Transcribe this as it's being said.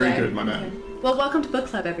Good, my man. Well, welcome to Book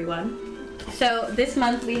Club, everyone. So this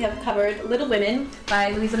month we have covered Little Women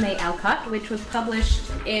by Louisa May Alcott, which was published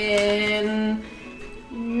in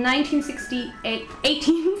 1868 and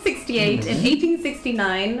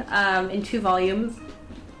 1869 in 2 volumes.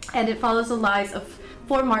 And it follows the lives of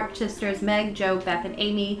 4 March sisters, Meg, Jo, Beth, and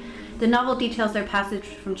Amy. The novel details their passage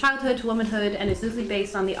from childhood to womanhood and is loosely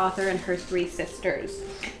based on the author and her 3 sisters.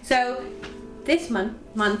 So this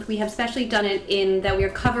month we have specially done it in that we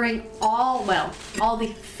are covering all the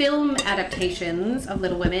film adaptations of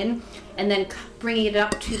Little Women, and then bringing it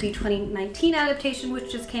up to the 2019 adaptation,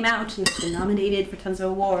 which just came out and has been nominated for tons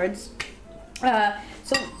of awards.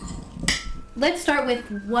 So let's start with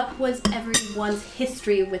what was everyone's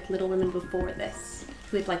history with Little Women before this?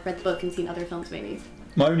 Who had read the book and seen other films, maybe.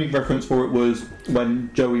 My only reference for it was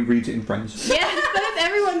when Joey reads it in Friends. Yes, that is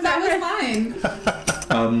everyone's. That was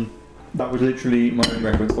mine. That was literally my only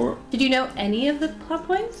reference for it. Did you know any of the plot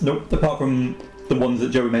points? Nope, apart from the ones that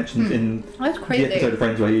Joey mentions in That's crazy. the episode of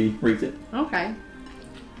Friends where he reads it. Okay.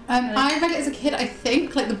 I read it as a kid, I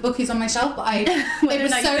think. The book is on my shelf, but it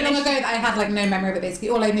was so long ago that I had no memory of it, basically.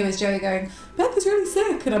 All I knew is Joey going, Beth is really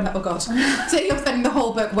sick. And I'm like, oh god. So you're spending the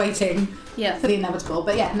whole book waiting for the inevitable.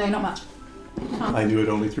 But yeah, no, not much. I knew it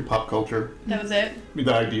only through pop culture. That was it?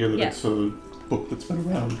 The idea that it's a book that's been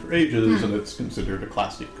around for ages and it's considered a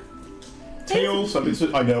classic tale. So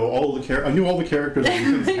I know all the I knew all the characters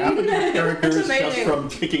and half of the characters just from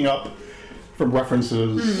picking up from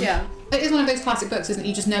references. Yeah. It is one of those classic books, isn't it?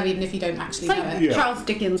 You just know even if you don't actually know it. Yeah. Charles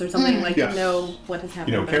Dickens or something, you know what has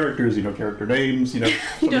happened. You know characters, you know character names, you know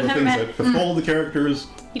some of the things that befall the characters.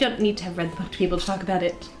 You don't need to have read the book to be able to talk about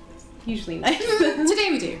it. Usually nice. Today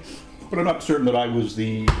we do. But I'm not certain that I was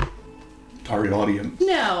the target audience.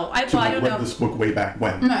 No, I don't read know. this book way back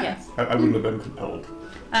when. No. Yes. I wouldn't have been compelled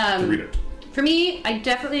to read it. For me, I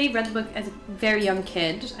definitely read the book as a very young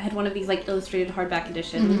kid. I had one of these illustrated hardback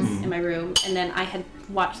editions in my room, and then I had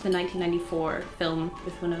watched the 1994 film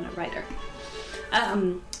with Winona Ryder.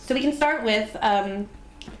 So we can start with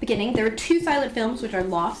beginning. There were 2 silent films which are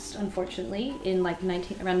lost, unfortunately, in around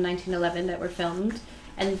 1911 that were filmed,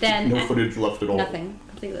 and then No footage left at all. Nothing,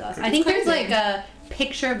 completely lost. I think there's a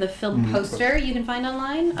picture of the film poster you can find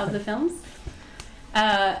online of the films.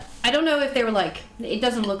 I don't know if they were it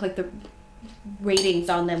doesn't look like the ratings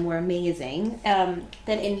on them were amazing. Then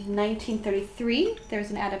in 1933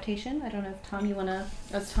 there's an adaptation. I don't know if Tom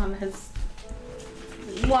as Tom has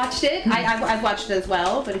watched it. I've watched it as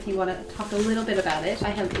well, but if you want to talk a little bit about it, I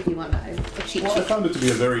have. If you want a cheat sheet. I found it to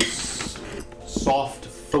be a very soft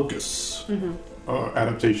focus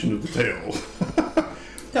adaptation of the tale.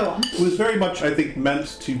 Go on. It was very much, I think,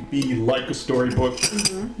 meant to be like a storybook.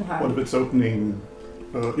 One of its opening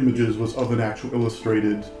images was of an actual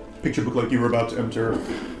illustrated picture book, like you were about to enter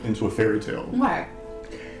into a fairy tale. Wow.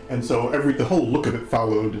 And so the whole look of it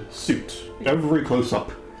followed suit. Every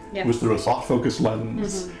close-up was through a soft focus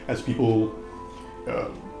lens as people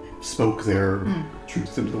spoke their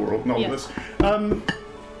truths into the world and all of this.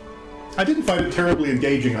 I didn't find it terribly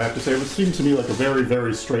engaging, I have to say. It seemed to me like a very,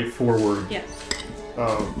 very straightforward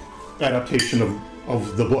adaptation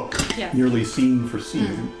of the book, nearly scene for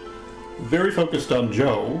scene. Very focused on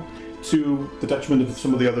Jo, to the detriment of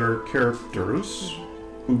some of the other characters.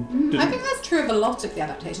 I think that's true of a lot of the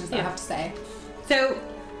adaptations, I have to say. So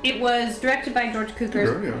it was directed by George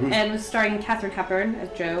Cukor and was starring Katharine Hepburn as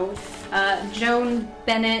Jo, Joan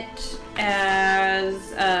Bennett as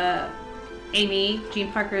Amy, Jean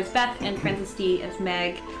Parker as Beth, and Frances Dee as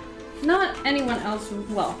Meg. Not anyone else,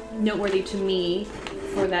 noteworthy to me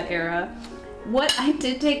for that era. What I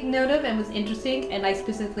did take note of and was interesting, and I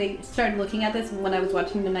specifically started looking at this when I was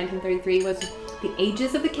watching the 1933, was the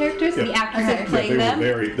ages of the characters, the actors that played them.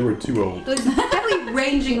 They were too old. It was definitely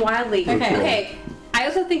ranging wildly. Okay. I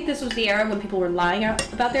also think this was the era when people were lying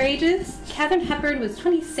about their ages. Katharine Hepburn was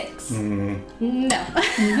 26. No.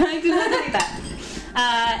 I did not think that.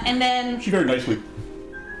 And then... She very nicely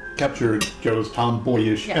captured Jo's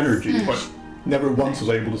tomboyish energy, but never once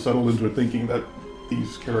was able to settle into it thinking that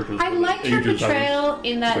these characters I liked her portrayal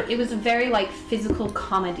in that it was a very physical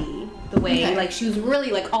comedy. The way she was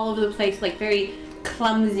really all over the place, very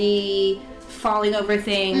clumsy, falling over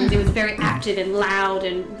things. It was very active and loud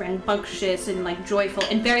and rambunctious and joyful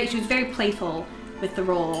and she was very playful with the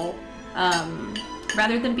role.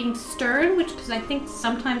 Rather than being stern, because I think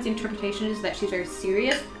sometimes the interpretation is that she's very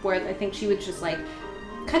serious, where I think she was just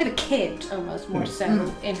kind of a kid almost more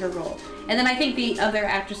so in her role. And then I think the other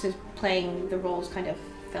actresses playing the roles kind of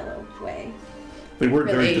fell away. They weren't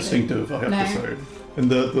very distinctive, I have to say. And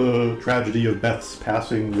the tragedy of Beth's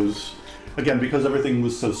passing was, again, because everything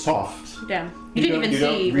was so soft. Yeah, You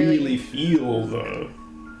don't really feel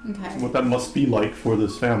Okay. what that must be like for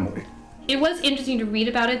this family. It was interesting to read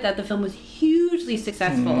about it that the film was hugely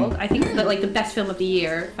successful. I think that like the best film of the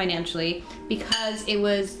year financially because it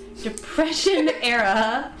was Depression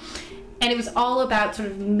era, and it was all about sort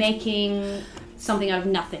of making something out of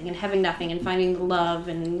nothing and having nothing and finding love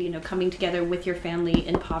and, you know, coming together with your family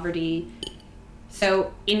in poverty.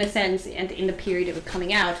 So in a sense, and in the period it was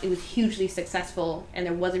coming out, it was hugely successful, and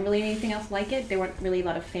there wasn't really anything else like it. There weren't really a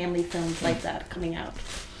lot of family films like that coming out.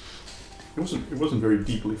 It wasn't very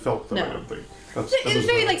deeply felt, though, No. I don't think. It was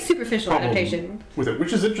very like superficial problem adaptation. with it,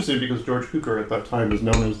 which is interesting because George Cukor at that time is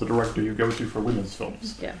known as the director you go to for women's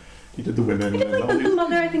films. Yeah. He did The Women I did and like all the these.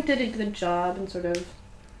 mother. I think did a good job, and sort of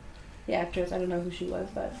the actress. I don't know who she was,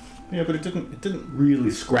 but Yeah, but it didn't really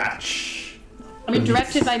scratch. I mean,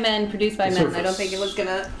 directed by men, produced by The men. I surface. don't think it was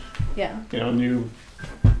gonna. Yeah, You know,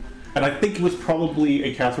 and I think it was probably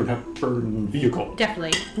a Katharine Hepburn vehicle.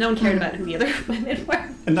 definitely. No one cared about who the other women were.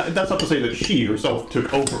 And that's not to say that she herself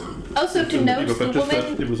took over. Also, to in note, vehicle, the but just that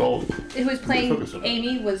woman it was all. who was playing focus on it.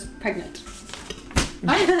 Amy was pregnant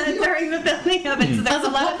during the filming of it. So there As was a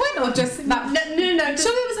a lot plot of. point or just that? No. Just,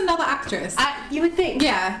 Surely it was another actress. you would think.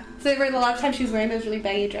 Yeah. So there were a lot of times she was wearing those really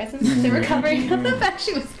baggy dresses. They were covering up the fact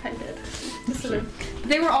she was pregnant. Sort of.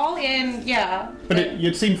 They were all in, yeah. But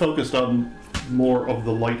it seemed focused on more of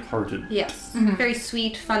the light-hearted. Yes, Mm-hmm. very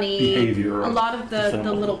sweet, funny. Behavior A of lot of the the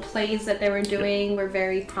film. little plays that they were doing were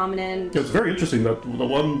very prominent. It's very interesting that the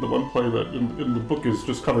one play that in the book is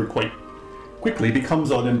just covered quite quickly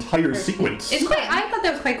becomes an entire sequence It's quite. I thought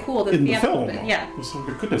that was quite cool. in the theatrical film. bit, yeah. It's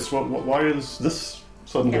like, goodness, why is this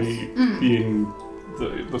suddenly Yes. being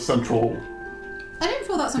the central? I don't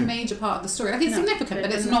feel that's a major part of the story. Like, it's No, significant,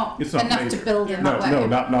 but it's it's not, It's not enough major. to build in No, that way. no,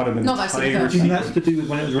 not an Not that entire. significant. Do you think that's to do with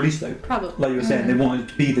when it was released though? Probably. Like you were saying, they wanted it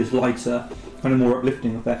to be this lighter, kind of more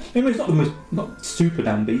uplifting effect. I mean, it's not the most, not super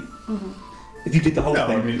downbeat. If you did the whole No,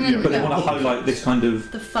 I thing, mean, yeah, but they yeah. want to highlight this kind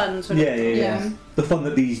of The fun sort yeah, of. yeah, the fun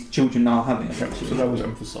that these children are having. Yeah, Essentially. so that was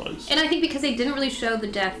emphasized. And I think because they didn't really show the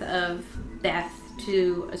death of Beth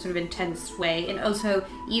to a sort of intense way, and also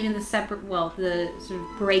even the sort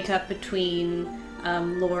of breakup between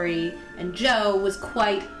Laurie and Joe was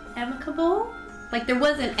quite amicable. Like there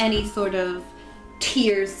wasn't any sort of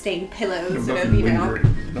tear-stained pillows, sort of, Nothing you know.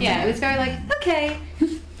 lingering. Yeah, it was very like, okay,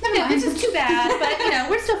 Never yeah, mind. this is too bad, but you know,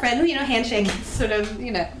 we're still friends. You know, handshake, sort of,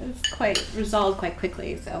 you know, it's quite resolved quite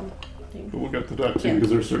quickly. So, But we'll get to that too, Yeah. because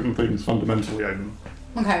there's certain things fundamentally I'm.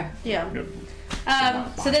 Okay. yeah.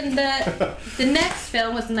 Yeah. So then the next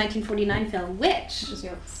film was the 1949 film, which Just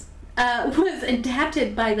yours. was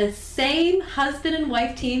adapted by the same husband and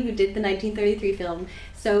wife team who did the 1933 film.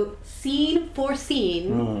 So scene for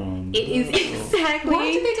scene, it is exactly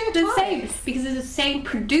Why did they do it the twice? same because it's the same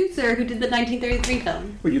producer who did the 1933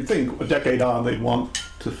 film. Well, you'd think a decade on they'd want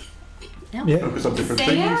to No. Yeah. focus on different Same.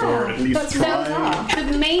 things, or at least That's try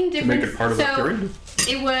The main to make difference. it part of so that period.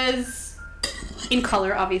 it was in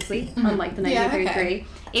color, obviously, unlike the Yeah, 1933.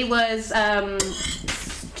 It was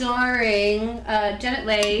starring Janet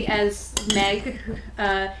Leigh as Meg,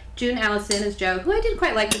 June Allison as Jo, who I did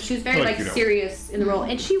quite like, but she was very I like like Juno. serious in the role,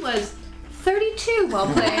 and she was 32 while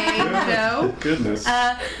playing Jo. Goodness.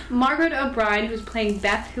 Margaret O'Brien, who was playing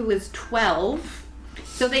Beth, who was 12.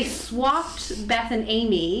 So they swapped Beth and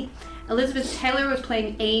Amy. Elizabeth Taylor was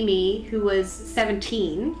playing Amy, who was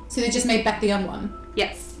 17. So they just made Beth the young one,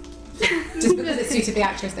 Yes. just because it suited the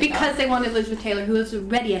actress. They Because they wanted Elizabeth Taylor, who was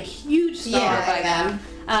already a huge star Yeah, by yeah. then.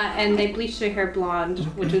 And they bleached her hair blonde,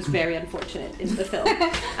 which was very unfortunate in the film.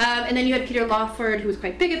 And then you had Peter Lawford, who was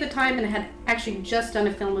quite big at the time and had actually just done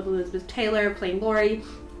a film with Elizabeth Taylor playing Laurie.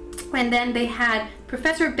 And then they had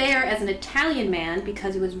Professor Baer as an Italian man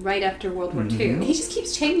because it was right after World War II. He just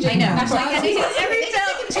keeps changing. I know. nationalities. Every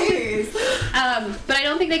film. choose. But I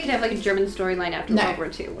don't think they could have like a German storyline after No. World War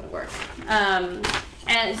II. It wouldn't work.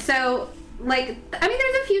 And so, like, I mean,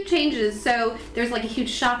 there's a few changes. So there's like a huge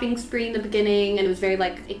shopping spree in the beginning, and it was very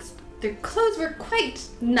like their clothes were quite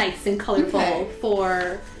nice and colorful Okay.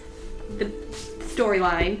 for the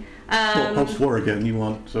storyline. Well, post-war again, you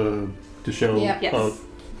want to show Yeah. Yes.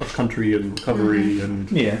 a country and recovery and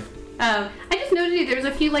Yeah. I just noted there's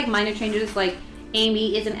a few like minor changes, like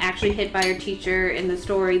Amy isn't actually hit by her teacher in the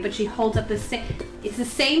story, but she holds up the same. It's the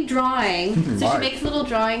same drawing, so she Right. makes a little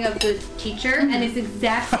drawing of the teacher, and it's the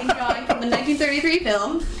exact same drawing from the 1933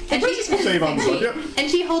 film. And she, save on budget.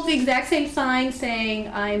 and she holds the exact same sign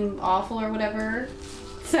saying "I'm awful" or whatever.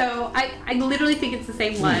 So I literally think it's the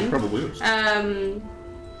same one. Probably is.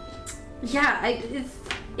 Yeah,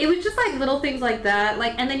 it was just like little things like that,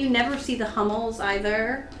 like, and then you never see the Hummels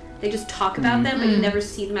either. They just talk about them, but you never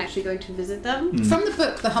see them actually going to visit them. From the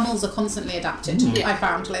book, the Hummels are constantly adapted. I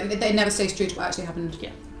found like they never stay true to what actually happened.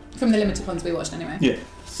 Yeah. From the limited ones we watched, anyway. Yeah.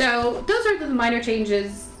 So those are the minor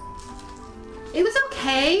changes. It was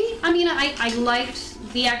okay. I mean, I liked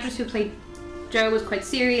the actress who played Jo was quite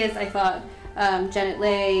serious. I thought Janet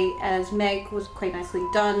Leigh as Meg was quite nicely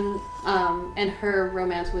done, and her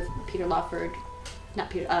romance with Peter Lawford, not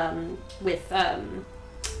Peter, with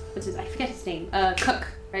what's his? I forget his name. Cook,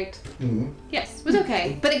 right? Mm-hmm. Yes, was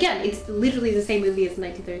okay. But again, it's literally the same movie as the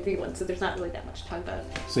 1933 one, so there's not really that much to talk about.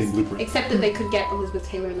 Same blueprint. Except that they could get Elizabeth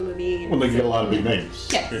Taylor in the movie. Well, they get a lot of big names.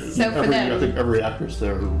 Yes, so for them- I think every actress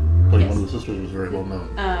there who played one of the sisters was very well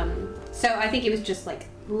known. So I think it was just like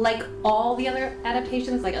all the other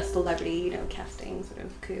adaptations, like a celebrity, casting sort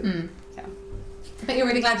of coup. So. I bet you're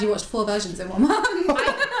really glad you watched 4 versions in one month.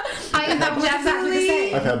 I That was exactly the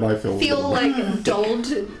same. I've had my fill. feel like dulled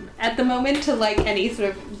at the moment to like any sort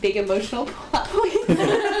of big emotional plot points.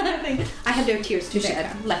 I have no tears to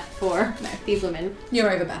shed left for these women.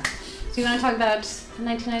 You're over, Beth. So you want to talk about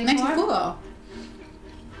 1994? 94.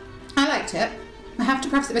 I liked it. I have to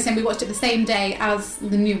preface it by saying we watched it the same day as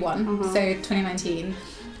the new one, so 2019.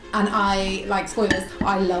 And I, like, spoilers,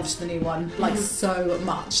 I loved the new one, like, so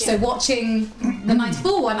much. So watching the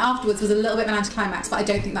 94 one afterwards was a little bit of an anticlimax, but I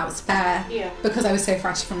don't think that was fair because I was so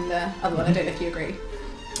fresh from the other one. I don't know if you agree.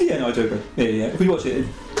 Yeah, no, I do agree. Yeah. If we watch it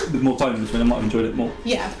with more time this one, I might have enjoyed it more.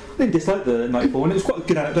 Yeah. I didn't dislike the 94 one. It was quite a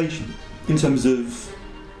good adaptation in terms of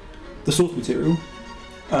the source material.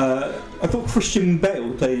 I thought Christian Bale,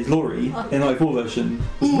 who plays Laurie in the 94 version,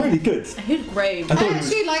 was really good. He's great. I I thought he was-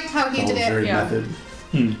 actually liked how he did it. Very yeah. method.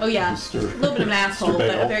 Oh yeah, Mr. a little bit of an asshole, Mr. but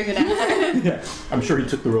a Bale. very good actor. yeah, I'm sure he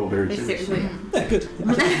took the role very seriously. Seriously. yeah, good.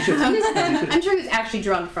 I think he should. I'm sure he was actually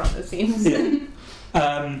drunk from those scenes.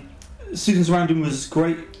 Yeah. Susan Sarandon was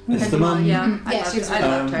great as the mum. Yeah, Yeah, she was I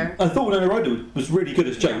loved her. I thought Winona Ryder was really good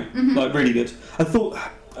as Jo, like really good. I thought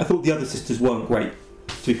the other sisters weren't great,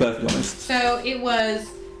 to be perfectly honest. So it was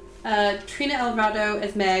Trina Alvarado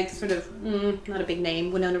as Meg, sort of not a big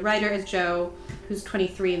name. Winona Ryder as Jo, who's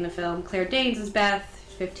 23 in the film. Claire Danes as Beth,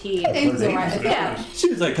 15. It was alright. I think. Yeah, She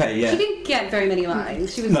was okay, yeah. she didn't get very many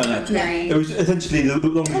lines. She was No. very. It was essentially the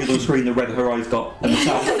longer on the screen, the redder her eyes got, and the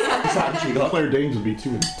sad she got. Claire Danes would be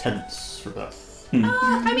too intense for that.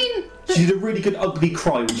 I mean, She did a really good ugly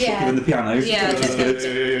cry when she got Yeah. given the piano. Yeah, which was good.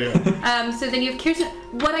 so then you have Kirsten.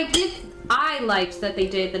 What I liked that they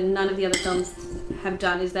did that none of the other films have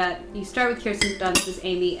done is that you start with Kirsten Dunst as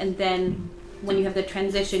Amy, and then when you have the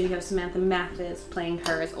transition, you have Samantha Mathis playing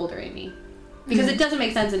her as older Amy. Because it doesn't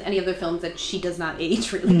make sense in any other films that she does not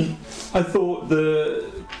age, really. I thought the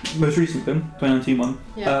most recent film, 2019 one,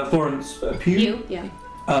 Yeah. Florence Pugh, Yeah.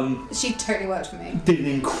 She totally worked for me. did an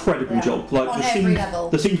incredible job. Like On the every scene, level.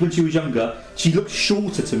 the scenes when she was younger, she looked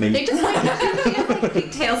shorter to me. They just like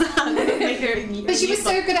pigtails on and make her. But she was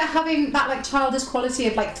so good at having that like childish quality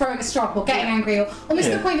of like throwing a strop or getting angry or almost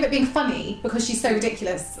to Yeah. the point of it being funny because she's so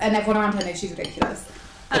ridiculous and everyone around her knows she's ridiculous.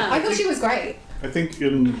 I thought she was great. I think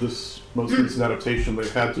in this most recent adaptation,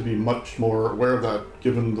 they've had to be much more aware of that,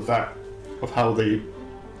 given the fact of how they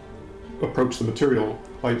approach the material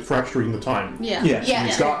by fracturing the time. Yeah. Yeah.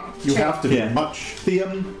 Yeah. You have to be Yeah. much The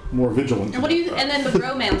more vigilant. And what do you? about And that. then the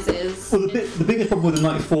romances. well, the biggest problem with the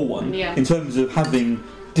 94 one, Yeah. in terms of having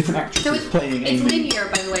different So actresses it's playing it's Amy, linear,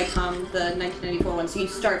 by the way, Tom. The 1994 one. So you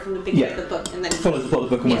start from the beginning Yeah. of the book and then. follows the plot of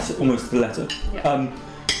the book almost to the letter. Yeah.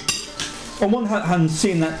 On one hand,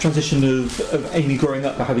 seeing that transition of Amy growing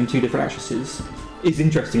up by having two different actresses is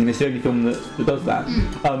interesting, and it's the only film that does that.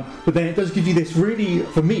 But then it does give you this really,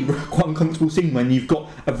 for me, quite uncomfortable scene when you've got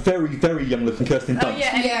a very, very young-looking Kirsten Dunst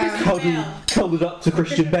Yeah. cuddled up to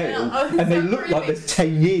Christian Bale, Oh, and they so look like there's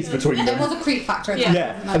 10 years between There them. was a creep factor in Yeah.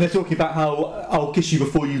 that. Yeah, and they're talking about how I'll kiss you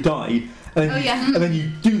before you die. And then, Oh, yeah. and then you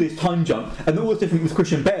do this time jump, and all that's different with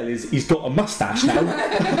Christian Bale is he's got a mustache now,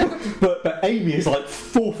 but Amy is like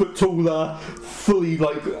 4 foot taller, fully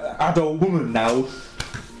like adult woman now.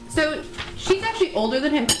 So she's actually older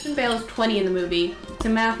than him. Kristen Bale is 20 in the movie.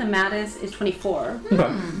 Samantha Mathis is 24.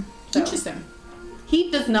 Okay. So Interesting.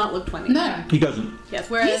 he does not look 20. No. He doesn't. Yes,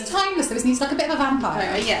 whereas He's timeless though, isn't he? He's like a bit of a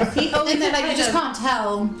vampire. yes, he always And then like you kind just of can't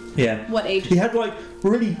tell. Yeah. what age. He had like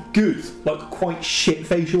really good, like quite shit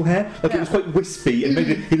facial hair. Like it was quite wispy, and made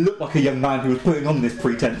it, he looked like a young man who was putting on this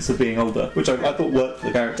pretense of being older, which I thought worked for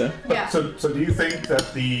the character. Yeah. So do you think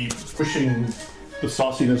that the pushing the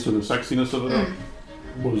sauciness or the sexiness of it up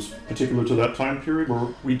was particular to that time period, where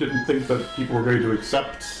we didn't think that people were going to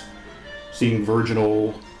accept seeing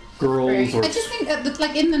virginal girls? Or I just think that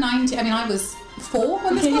like in the 90s, I mean I was 4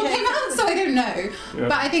 when this film came out, so I don't know. Yeah.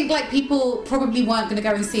 But I think like people probably weren't going to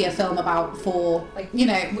go and see a film about 4, like, you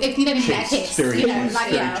know, if you don't even get a Chaste, kiss, very you know, chaste, like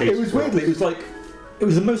very yeah. chaste. It was weirdly, it was like it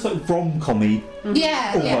was the most like rom-commy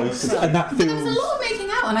Yeah, almost, yeah. and that But feels. there was a lot of making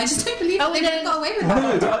out, and I just don't believe that they would have got away with that.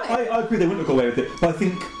 No, but I agree they wouldn't have got away with it. But I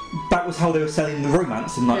think that was how they were selling the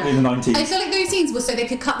romance in the 90s. I feel like those scenes were so they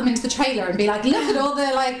could cut them into the trailer and be like, look at all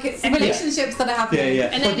the like relationships that are happening. Yeah.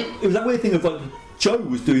 And Like, then it was that weird thing of like Joe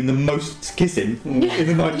was doing the most kissing in the Yeah, in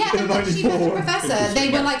the and when she was the 94. professor, they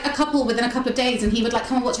were like a couple within a couple of days, and he would like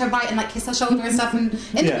come and watch her write and like kiss her shoulder and stuff. And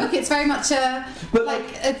in the book, it's very much a But,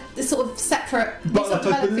 a sort of separate. But sort of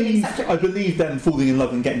like, developed feeling separate. I believe them falling in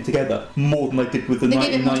love and getting together more than I did with the They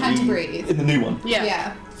gave it more time to 1990 breathe. in the new one.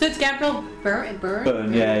 Yeah. So it's Gabriel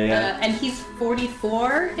Byrne. Yeah. And he's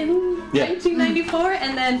 44 in 1994,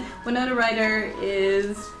 and then Winona Ryder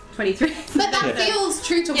is 23. But that feels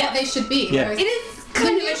true to what they should be. Yeah. whereas It is kind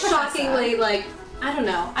The of new a shockingly, like, I don't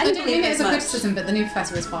know. I I don't don't believe mean it as as a much. criticism, but the new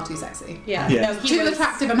professor is far too sexy. Yeah. Yeah. No, he Too was,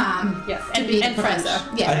 attractive a man yes, to be the and French.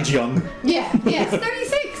 professor. Yeah. And young. Yeah. He's Yeah.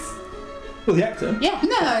 36. Well, the actor. Yeah.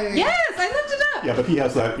 No. Yes, I looked it up. Yeah, but he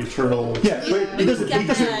has that eternal. Yeah, but he doesn't. He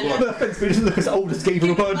doesn't. Yeah. No offense, but he doesn't look as old as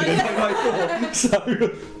Gabriel Byrne did in 1994. So.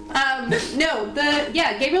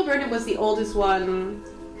 Gabriel Byrne was the oldest one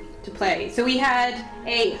to play. So we had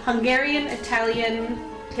a Hungarian, Italian.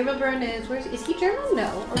 Gabriel Byrne is he German?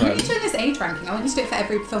 No. We need to do this age ranking. I want you to do it for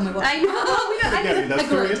every film we watch. I know. Again, that's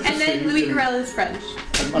very And then interesting. Louis Garrel is French.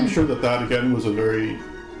 I'm sure that again was a very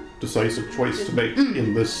decisive choice to make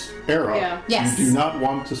in this era. Yeah. Yes. You do not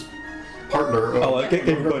want to partner.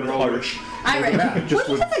 Gabriel Byrne is Irish. Irish. Yeah, just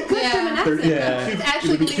Well, he has a good Yeah. German accent. Yeah. It's it actually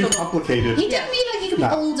would be too believable. complicated. He didn't mean like he could be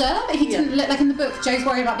No. older, but he didn't look like in the book. Joe's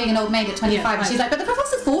worried about being an old maid at 25, and she's like, but the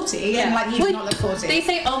professor's 40, and like he does not look 40. They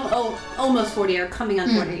say almost 40 or coming on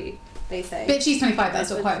 40. They say. But if she's 25, that's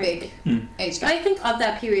still quite a big age gap. I think of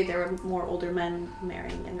that period, there were more older men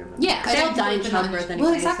marrying younger women. Yeah, they all died in childbirth anyway.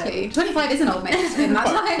 Well, exactly. 25 is an old maid in that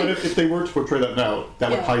But time. if they were to portray that now, that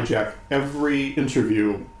would hijack every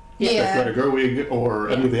interview Yeah. that Greta Gerwig or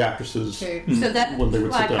any of the actresses. True. So that When they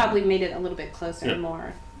would sit down. probably made it a little bit closer and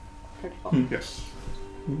more predictable. Yes.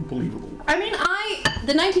 Believable. I mean,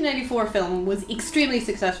 the 1994 film was extremely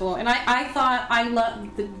successful, and I thought I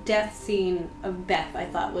loved the death scene of Beth. I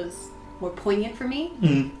thought was more poignant for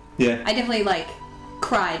me. Yeah. I definitely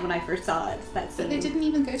cried when I first saw it. That scene. But they didn't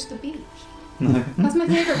even go to the beach. No. That's my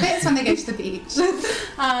favourite bit, is when they go to the beach.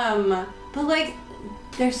 But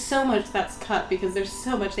there's so much that's cut because there's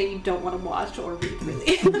so much that you don't want to watch or read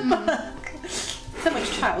really in the book. So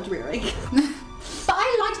much child rearing. But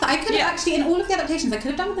I liked that. I could have actually, in all of the adaptations, I could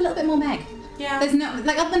have done with a little bit more Meg. Yeah. There's no,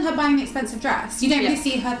 other than her buying the expensive dress, you don't really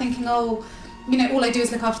see her thinking, oh, all I do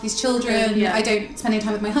is look after these children. Yeah. I don't spend any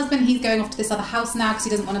time with my husband. He's going off to this other house now because he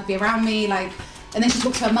doesn't want to be around me. And then she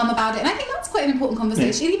talks to her mum about it. And I think that's quite an important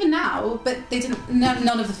conversation, even now. But they didn't.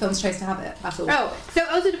 None of the films chose to have it at all. Oh, so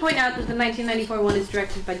also to point out that the 1994 one is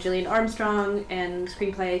directed by Gillian Armstrong and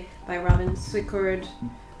screenplay by Robin Swicord.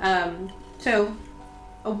 So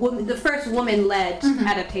the first woman-led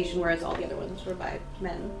adaptation, whereas all the other ones were by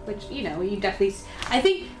men. Which you definitely. I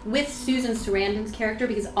think with Susan Sarandon's character,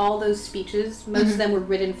 because all those speeches, most of them were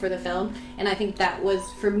written for the film, and I think that was,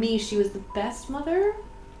 for me, she was the best mother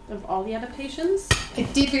of all the adaptations. I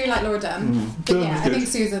did really like Laura Dern. But Dern yeah, was I good. think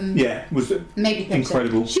Susan was maybe picked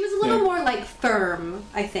incredible. She was a little more firm,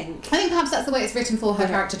 I think. I think perhaps that's the way it's written for her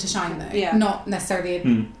character to shine, though. Yeah. Not necessarily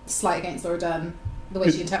a slight against Laura Dern, the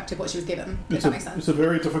way she interpreted what she was given, if that makes sense. It's a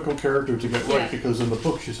very difficult character to get Yeah. right because in the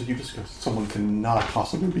book she said someone cannot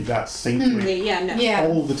possibly be that saintly Yeah.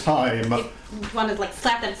 all the time. You want to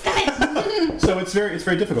slap them, stop it! So it's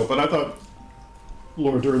very difficult. But I thought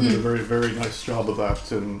Laura Dern did a very, very nice job of that,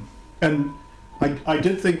 and I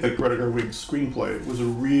did think that Greta Gerwig's screenplay was a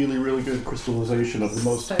really, really good crystallization of the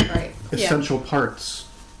most So great. essential parts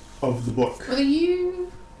of the book. Well, I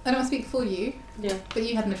don't want to speak for you, Yeah. but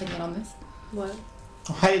you had an opinion on this. What?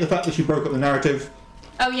 I hate the fact that she broke up the narrative.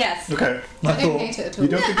 Oh, yes. Okay, I don't hate it at all. you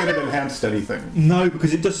don't think that it enhanced anything? No,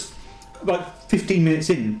 because it just 15 minutes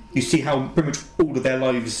in, you see how pretty much all of their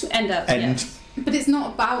lives End up, end. But it's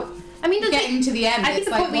not about I mean, getting to the end. I think it's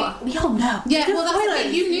the like point what? we all know. Yeah, Because well, that's the spoilers,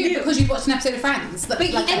 thing. You knew because you'd watched an episode of Friends. That, But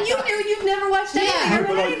you knew you've never watched anything or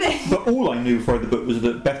No, read anything. but all I knew before the book was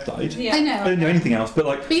that Beth died. Yeah. I know. I didn't know anything else, but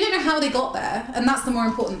But you don't know how they got there, and that's the more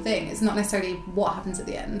important thing. It's not necessarily what happens at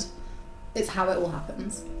the end. It's how it all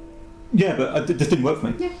happens. yeah, but it just didn't work for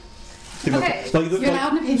me. Yeah. Didn't work. Okay. Like, You're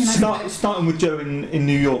allowed an opinion, I suppose. starting with Joe in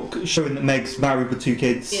New York, showing that Meg's married with 2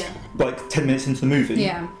 kids, Yeah. 10 minutes into the movie.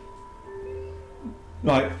 Yeah.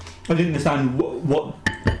 I didn't understand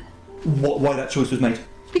why that choice was made.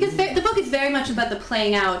 Because the book is very much about the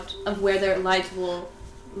playing out of where their lives will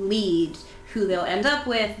lead, who they'll end up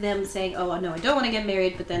with, them saying, oh, no, I don't want to get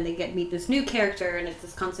married, but then they meet this new character, and it's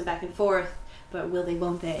this constant back and forth. but will they,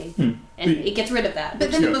 won't they? Hmm. And it gets rid of that.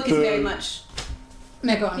 But But then the Yeah, book is very much...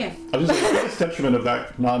 No, go on. Yeah. I was just the biggest detriment of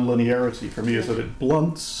that non-linearity for me is that it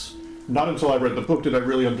blunts. Not until I read the book did I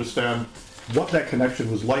really understand what that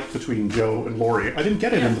connection was like between Joe and Laurie. I didn't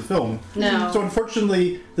get it in the film. No. So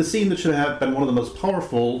unfortunately, the scene that should have been one of the most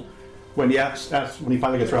powerful, when he when he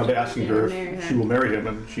finally gets around to asking her if she will marry him,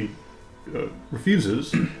 and she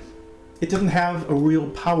refuses, it didn't have a real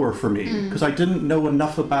power for me because I didn't know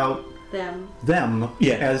enough about them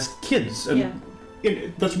Yeah. as kids. And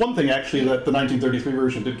that's one thing actually that the 1933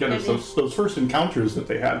 version did get us, those first encounters that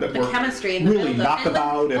they had that The were chemistry in the really build-up.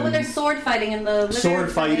 knockabout And when they're sword fighting in the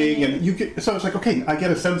sword fighting, and you get, so it's like, okay, I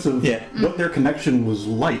get a sense of what their connection was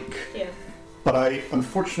like. Yeah. But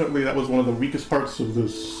unfortunately, that was one of the weakest parts of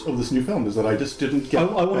this new film, is that I just didn't get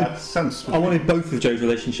that sense. I wanted both of Joe's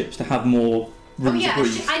relationships to have more room to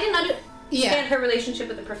breathe. I didn't understand her relationship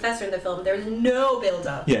with the professor in the film. There was no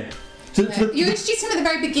build-up. Yeah. So, You introduce him at the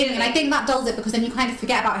very beginning, and I think that dulls it because then you kind of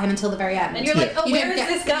forget about him until the very end. And you're like, You where don't is get-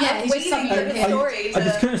 this guy? yeah, he's just waiting for suddenly- the story. I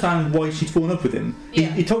just couldn't understand why she'd fallen up with him.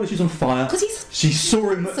 He told her she was on fire. 'Cause he's She saw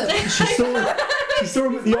him. She saw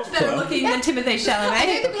him at the better opera. looking than Timothée I Chalamet.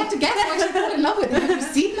 don't think we have to guess why she fell in love with him. Have you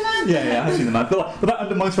seen the man? Yeah, I've seen the man. But that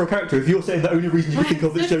undermines her character. If you're saying the only reason you can think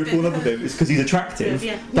of that Joe fallen in love with him is because he's attractive,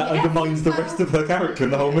 that undermines the rest of her character in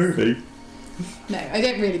the whole movie. No, I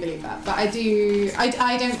don't really believe that, but I do. I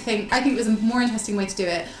don't think. I think it was a more interesting way to do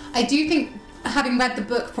it. I do think having read the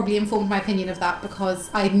book probably informed my opinion of that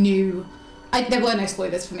because I knew there were no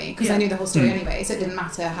spoilers for me because I knew the whole story anyway, so it didn't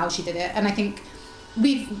matter how she did it. And I think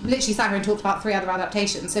we've literally sat here and talked about 3 other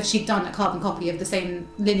adaptations. So if she'd done a carbon copy of the same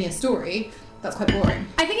linear story, that's quite boring.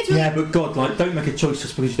 I think it's really... Yeah, but God, don't make a choice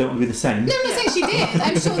just because you don't want to be the same. No, I'm not saying she did.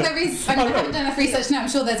 I'm sure there is. I haven't done enough research now. I'm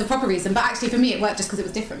sure there's a proper reason, but actually for me it worked just because it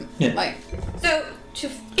was different. Yeah. Like, So, to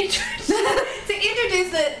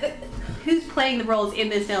introduce the who's playing the roles in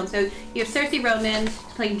this film. So, you have Saoirse Ronan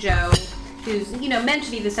playing Joe, who's, meant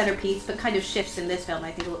to be the centerpiece, but kind of shifts in this film,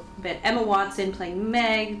 I think, a little bit. Emma Watson playing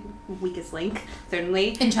Meg, weakest link, certainly.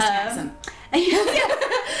 interesting accent.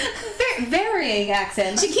 Varying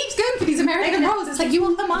accent. She keeps going for these American roles. It's like, you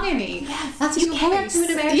want Hermione. Yes, That's you your can't voice. do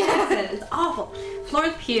an American accent. It's awful.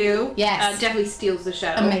 Florence Pugh definitely steals the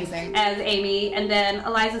show. Amazing. As Amy, and then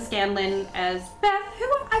Eliza Scanlon as Beth, who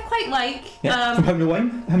I quite like. Yeah. From Home and Away.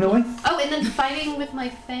 Home and Away. Oh, and then Fighting with My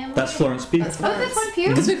Family. That's Florence Pugh. That's Oh, that's Florence Pugh?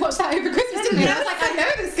 Because we watched that over Christmas, didn't we? I was like, I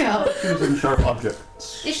know this girl. She was in Sharp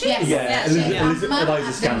Objects. Is she? Yes. Yeah,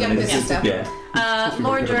 Eliza Scanlon younger is. sister. Yeah.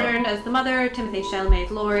 Laura Dern as the mother, Timothée Chalamet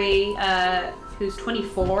as Laurie, who's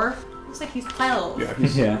 24. Looks like he's 12. Yeah,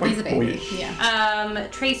 he's Yeah. quite He's a baby. boyish. Yeah.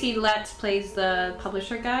 Tracy Letts plays the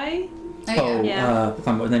publisher guy. Oh, yeah. I can't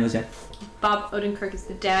remember what his name was yet. Bob Odenkirk is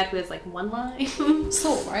the dad who has like one line.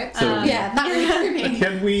 Saul, right? So, Yeah, that really threw me.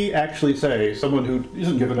 Can we actually say someone who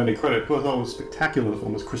isn't given any credit, who I thought was spectacular in the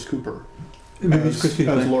film, was Chris Cooper? Who's Chris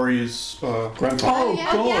Cooper? As Laurie's grandfather. Oh,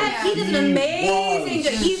 yeah, God. Yes, he does an amazing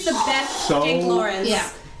job. He's the best so Jake Lawrence. Yeah.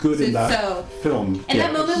 Good in that So- film. And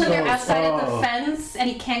that moment when they're outside of the Oh. fence and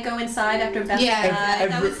he can't go inside after Beth Yeah.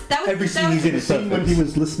 died, Every scene he's in is Scene when perfect. he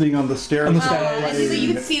was listening on the stairs. On the Oh, stairs. and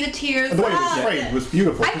you could see the tears. And the way it was Ah, framed was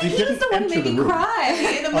beautiful. I because think he he was didn't the one who enter made the me room.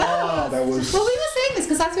 cry the most. Oh, that was. Well, we were saying this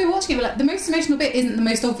because as we were watching it, we were like, the most emotional bit isn't the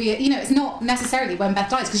most obvious. It's not necessarily when Beth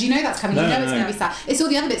dies because you know that's coming. No, you know no, it's no. going to be sad. It's all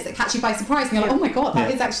the other bits that catch you by surprise, and you're like, oh my god, that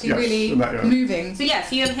Yeah. is actually Yes, really and that, moving. So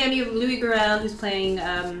yes, you have him, you have Louis Garrel, who's playing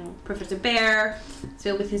Professor Bear,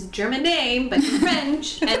 still with his German name, but in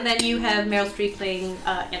French, and then you have Meryl Streep playing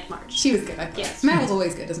Aunt March. She was good. I thought. Yes. Meryl's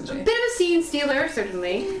always good, isn't she? Bit of a scene stealer,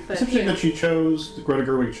 certainly, but It's interesting that she chose, Greta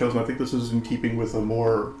Gerwig chose, and I think this is in keeping with a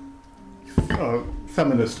more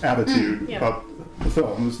feminist attitude Yeah. about the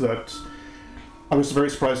film, is that I was very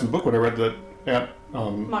surprised in the book when I read that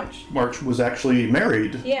Aunt March was actually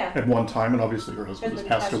married at one time, and obviously her husband has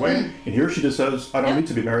passed away. And here she just says, I don't need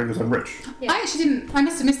to be married because I'm rich. Yeah. I actually didn't. I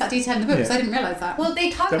must have missed that detail in the book because Yeah. I didn't realise that. well, they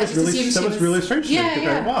talk That about was it. really assumed she was- really strange to me. Yeah,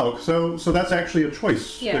 yeah. Wow, so that's actually a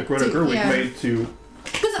choice Yeah. that Greta Gerwig Yeah. made to.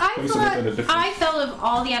 Because I Maybe something in a thought, different- I felt of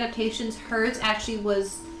all the adaptations, hers actually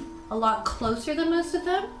was a lot closer than most of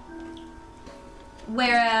them.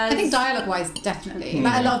 Whereas I think dialogue-wise, definitely.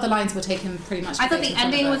 Like, a lot of the lines were taken pretty much. I thought the verbatim from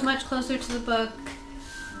ending book. was much closer to the book.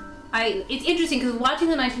 It's interesting because watching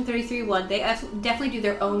the 1933 one, they definitely do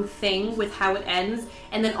their own thing with how it ends,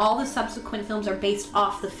 and then all the subsequent films are based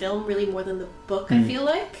off the film really more than the book. I feel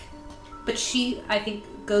like, but she, I think,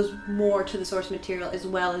 goes more to the source material as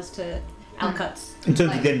well as to Alcott's. In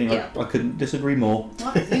terms of the ending, yeah. I couldn't disagree more.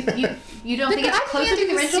 Well, you You don't think it's closer to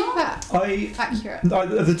the original? Accurate.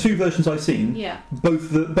 The two versions I've seen, Yeah.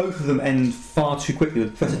 both of them end far too quickly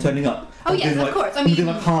with the Professor turning up. Oh, yes, within, of course. I mean- within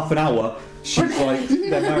like half an hour, she's like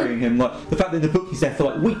they're marrying him. Like the fact that in the book he's there for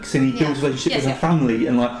like weeks and he builds a relationship with her family,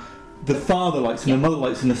 and like the father likes him, the mother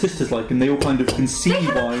likes him, the sisters like him. They all kind of can see They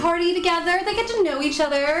have why. a party together. They get to know each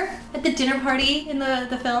other at the dinner party in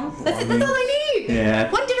the film. That's all I need. Yeah.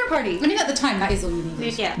 One dinner party. I mean, at the time, that is all you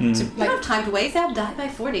needed. Yeah. Mm. You don't have time to waste. They'll die by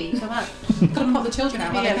 40. Come on. Gotta pop the children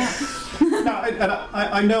out while they can. No,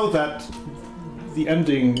 I know that the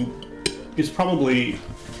ending is probably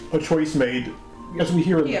a choice made, as we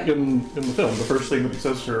hear in the film. The first thing that he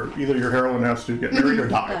says to her, either your heroine has to get married or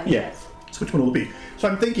die. Yeah. So which one will it be? So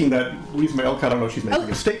I'm thinking that Louise May Alcott, I don't know if she's making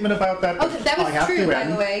a statement about that. Oh, but that was I have true, to by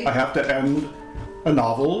the way. I have to end a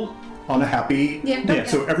novel on a happy Yeah.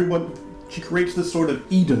 So everyone, she creates this sort of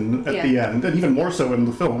Eden at the end, and even more so in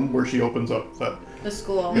the film where she opens up The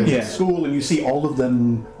school. the school, and you see all of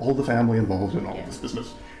them, all the family involved in all this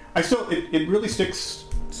business. I still, it really sticks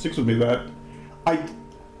with me that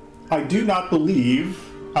I do not believe,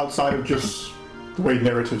 outside of just the way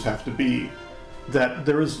narratives have to be, that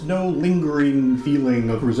there is no lingering feeling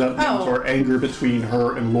of resentment or anger between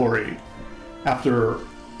her and Laurie after.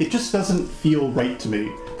 It just doesn't feel right to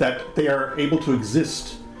me that they are able to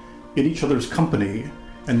exist in each other's company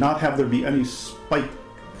and not have there be any spike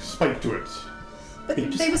to it. But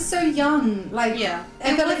they were so young, like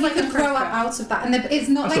I feel like you could grow up out of that, and it's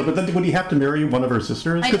not like. But then would he have to marry one of her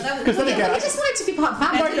sisters? Because then again, I just wanted to be part of the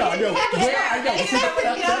family. I know.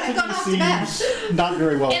 That seems not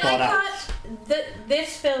very well and thought out. I thought that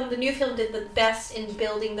this film, the new film, did the best in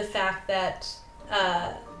building the fact that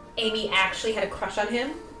Amy actually had a crush on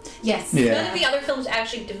him. Yes. Yeah. None of the other films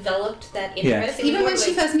actually developed that interest. Yeah. Even when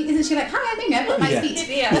she first meets, isn't she like, "Hi, I'm Amy, I've got my feet."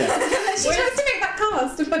 Yeah. She tries to make that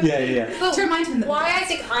cast. But to remind him that why I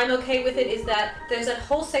think I'm okay with it is that there's a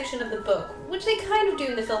whole section of the book, which they kind of do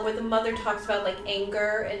in the film, where the mother talks about like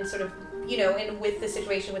anger and sort of, and with the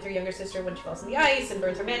situation with her younger sister when she falls in the ice and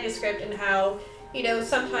burns her manuscript, and how,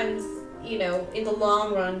 sometimes, in the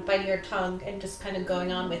long run, biting your tongue and just kind of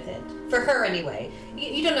going on with it. For her, anyway.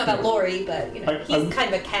 You don't know about Laurie, but, he's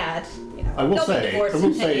kind of a cad. I will They'll be say divorced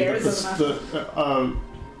in 10 years.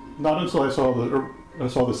 Not until I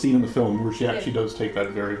saw the scene in the film where she actually does take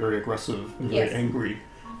that very, very aggressive, and very angry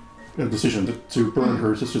decision to burn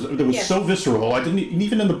her sisters. It was so visceral. I didn't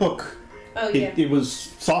even in the book. It was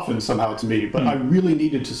softened somehow to me, but I really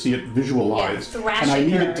needed to see it visualized, and I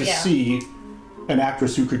needed to see an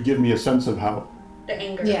actress who could give me a sense of how the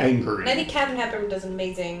anger. Angry. And I think Katharine Hepburn does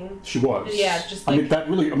amazing. She was. Yeah, just I mean, that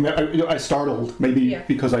really. I startled maybe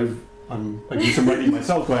because I do some writing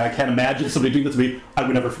myself. Where I can't imagine somebody doing that to me. I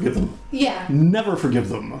would never forgive them. Yeah. Never forgive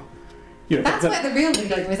them. That's where the real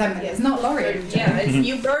resentment is, not Laurie. Yeah, it's,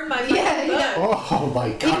 you burned my book. Oh my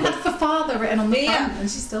god. Even that's for father written on the front, and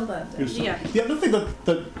she's still there. The other thing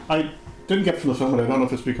that I didn't get from the film, and I don't know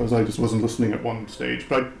if it's because I just wasn't listening at one stage,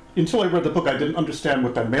 but until I read the book, I didn't understand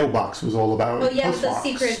what that mailbox was all about. Well, the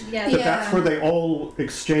secret, That's where they all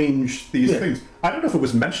exchange these things. I don't know if it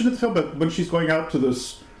was mentioned in the film, but when she's going out to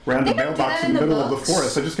this random mailbox in the middle of the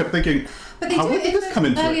forest, I just kept thinking, but they how do would it this in come the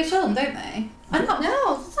into earlier it? film, don't they?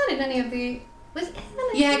 No, it's not in any of the.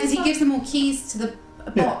 Yeah, because he gives them all keys to the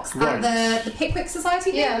box at the Pickwick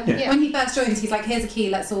Society thing. When he first joins, he's like, "Here's a key.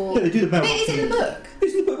 Let's all." Yeah, they do the mailbox. It's in the book.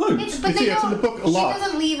 It's in the book loads. But it's in the book a lot. She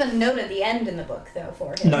doesn't leave a note at the end in the book, though,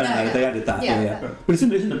 for him. No, they added that. Yeah. But it's in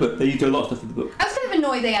the book. They do a lot of stuff in the book. I was kind of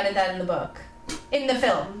annoyed they added that in the book. In the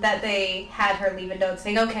film, that they had her leave a note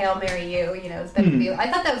saying, "Okay, I'll marry you." It's been a deal. I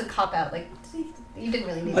thought that was a cop out. Like, you didn't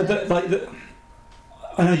really need that.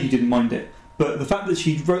 I know you didn't mind it, but the fact that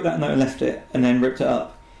she wrote that note and left it, and then ripped it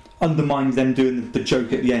up, undermines them doing the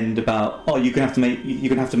joke at the end about, "Oh, you're gonna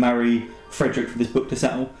have to marry Frederick for this book to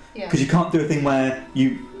sell," because you can't do a thing where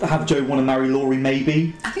you have Joe want to marry Laurie.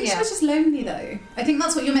 Maybe I think she was just lonely though. I think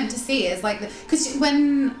that's what you're meant to see is like because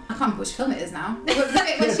when I can't remember which film it is now. When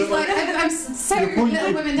she's like, I'm so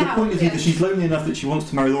little women down. The point is either she's lonely enough that she wants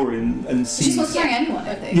to marry Laurie and see. She just wants to marry anyone,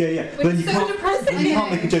 I think. Yeah. But then you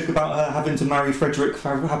can't make a joke about her having to marry Frederick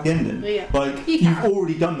for a happy ending. Yeah. Like you've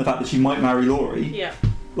already done the fact that she might marry Laurie. Yeah.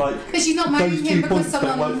 Like, but she's not marrying him because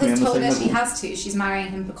someone has told her she level. has to. She's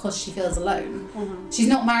marrying him because she feels alone. She's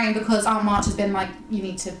not marrying because Aunt March has been like, you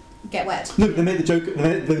need to get wed. No, they made the joke.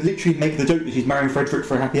 They literally make the joke that she's marrying Frederick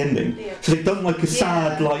for a happy ending. Yeah. So they've done like a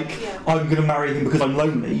sad, I'm going to marry him because I'm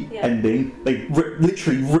lonely ending. They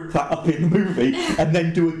literally rip that up in the movie and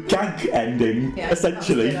then do a gag ending,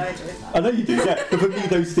 essentially. I know you do, yeah. But for me,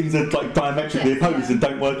 those things are like diametrically opposed and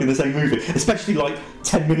don't work in the same movie, especially like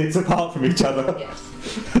 10 minutes apart from each other. Yes.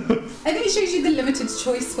 I think it shows you the limited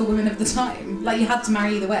choice for women of the time. Like, you had to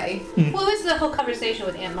marry either way. Well, it was the whole conversation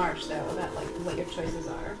with Aunt March, though, about like what your choices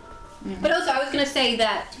are. But also, I was going to say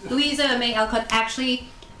that Louisa May Alcott actually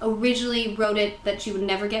originally wrote it that she would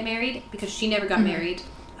never get married because she never got married.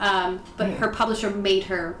 But her publisher made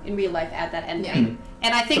her in real life add that ending.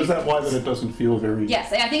 And I think... So is that why that it doesn't feel very...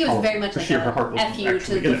 Yes, I think it was very much like her a F you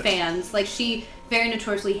to the fans. Like, she very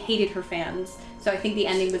notoriously hated her fans. So I think the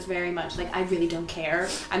ending was very much like, I really don't care.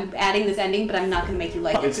 I'm adding this ending, but I'm not going to make you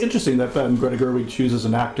like it. It's interesting that Greta Gerwig chooses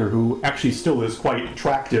an actor who actually still is quite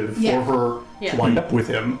attractive for her to wind up with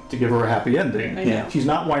him, to give her a happy ending. I know. She's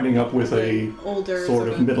not winding up with a older sort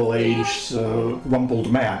of middle-aged,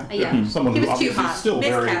 rumpled man. Someone who obviously is still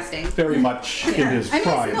very much in his prime.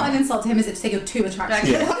 I mean, it's not an insult to him, is it, to say you're too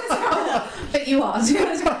attractive? But you are too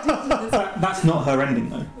attractive. That's not her ending,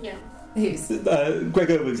 though. Yeah. Whose?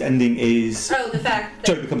 Greta Gerwig's ending is the fact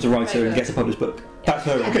that Joe becomes a writer and gets a published book. That's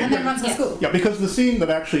her ending. And then runs to school. Yeah, because the scene that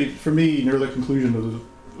actually, for me, near the conclusion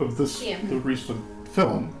of this the recent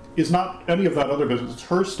film, is not any of that other business. It's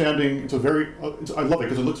her standing. It's a very. I love it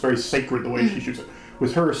because it looks very sacred the way she shoots it.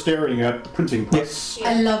 With her staring at the printing press.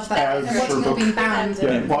 I love that. And watching it being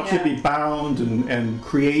bound. Watch it be bound and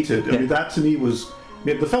created. I mean, that to me was. I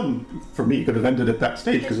mean, the film for me could have ended at that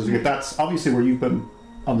stage because that's obviously where you've been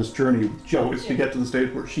on this journey with Jo, is to get to the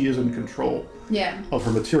stage where she is in control of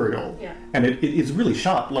her material. And it is really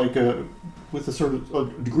shot like with a sort of a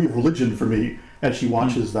degree of religion for me as she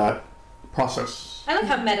watches that process. I like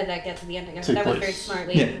how meta that gets at the ending. I think that was very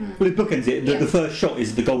smartly. Yeah, well, it bookends it. The first shot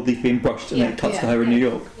is the gold leaf being brushed, and then it cuts to her in New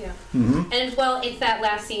York. And as well, it's that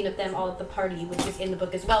last scene of them all at the party, which is in the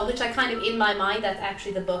book as well, which I kind of, in my mind, that's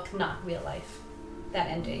actually the book, not real life. That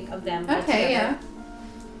ending of them. Okay,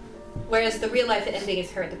 Whereas the real life ending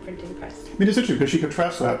is her at the printing press. I mean, it's interesting because she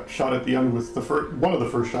contrasts that shot at the end with one of the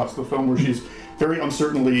first shots of the film where she's very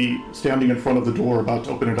uncertainly standing in front of the door about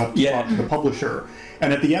to open it up to talk to the publisher.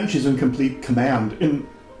 And at the end, she's in complete command in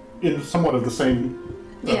somewhat of the same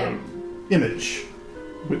image.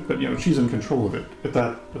 But, she's in control of it at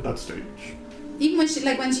that stage. Even when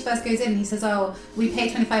she first goes in, he says, "Oh, we pay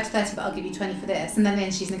 25 to 30, but I'll give you 20 for this." And then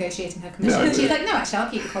she's negotiating her commission. And she's like, "No, actually, I'll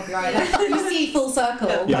keep the copyright." Like, you see full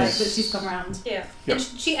circle, that she's come around. Yeah. And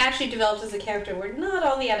she actually develops as a character where not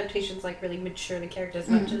all the adaptations really mature the character as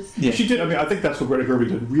much as. Yeah, she did. I mean, I think that's what Greta Gerwig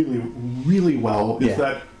did really, really well. Is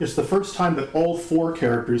that it's the first time that all four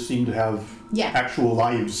characters seem to have actual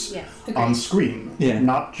lives on screen,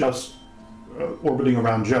 not just orbiting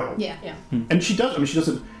around Jo. And she does. I mean,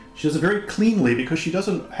 she does it very cleanly because she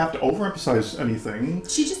doesn't have to overemphasize anything.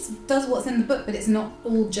 She just does what's in the book, but it's not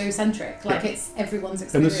all Jo-centric. Like, it's everyone's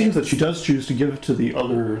experience. And the scenes that she does choose to give to the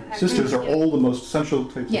other sisters are all the most essential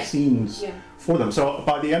types of scenes for them. So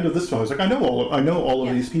by the end of this film, it's like, I know all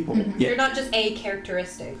of these people. They're not just a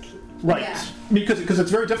characteristic. Right. Because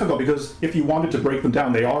it's very difficult, because if you wanted to break them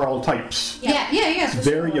down, they are all types. It's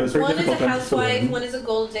very difficult. One is a housewife, one is a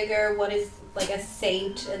gold digger, one is like a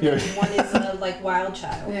saint, and then one is a wild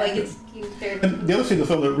child. Like, it's and the other scene in the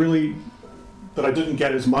film that I didn't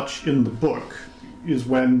get as much in the book is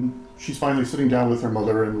when she's finally sitting down with her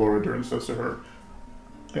mother and Laura Dern says to her,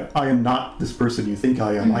 "I am not this person you think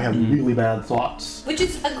I am. I have really bad thoughts." Which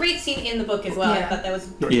is a great scene in the book as well. I thought that was...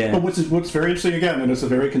 But what's very interesting, again, and it's a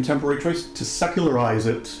very contemporary choice, to secularize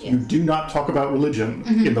it. You do not talk about religion.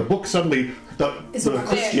 In the book, suddenly the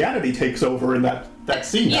Christianity takes over in that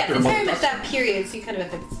scene. Yeah, it's very much that period, so you kind of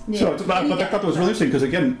have to... So, but I thought that was really interesting, because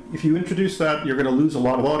again, if you introduce that, you're going to lose a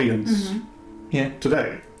lot of audience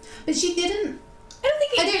today. But she didn't...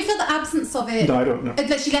 I don't feel the absence of it. No, I don't know.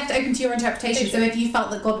 Like, she left it open to your interpretation. So if you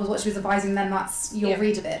felt that God was what she was advising, then that's your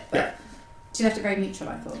read of it. But she left it very neutral,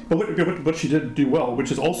 I thought. But what she did do well,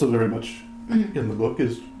 which is also very much in the book,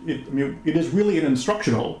 is it is really an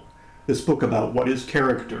instructional. This book about what is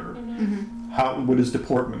character, what is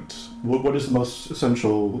deportment, what is the most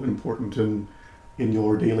essential, important in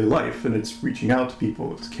your daily life, and it's reaching out to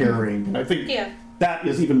people, it's caring, and I think. That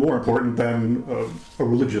is even more important than a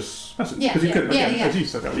religious message. Because you could, as you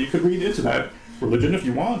said, you could read into that religion if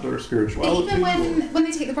you want, or spirituality. Even when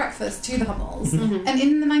they take the breakfast to the Hummels, and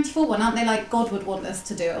in the 94 one, aren't they like, God would want us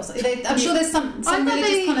to do it? Or something? I'm sure there's some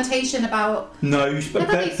religious connotation about... No, but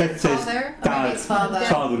Beth says father. Maybe it's father.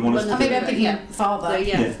 Father would want us to do it. Maybe I'm thinking father.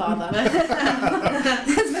 Father.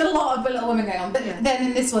 There's been a lot of Little Women going on. But then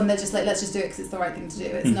in this one, they're just like, let's just do it because it's the right thing to do.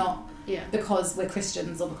 It's not... because we're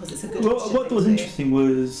Christians or because it's a good Christian what was interesting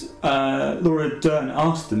was Laura Dern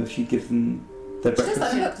asked them if she'd give them their breakfast. She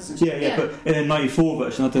does that in the book, doesn't she? Yeah, but in the 94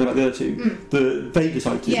 version, I don't know about the other two, they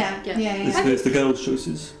decided to. It's the girls'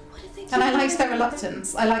 choices. And I liked their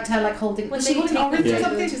reluctance. I liked her holding... Was she holding orange or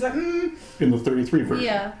something? She's like, In the 33 version.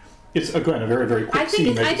 Yeah. It's again a very, very quick I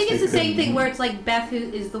think scene. I think it's the same thing where where it's like Beth who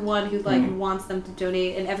is the one who like wants them to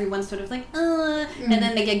donate, and everyone's sort of like, and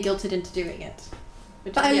then they get guilted into doing it.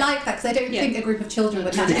 Which But I like that because I don't think a group of children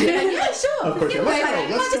would naturally be like, yeah, sure. Of course, yeah, Like,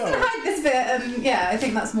 let's I'm just go. going to hide this bit. And yeah, I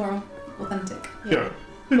think that's more authentic. Yeah.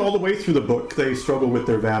 And all the way through the book, they struggle with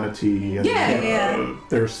their vanity and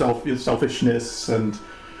their selfishness and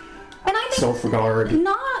I think self-regard.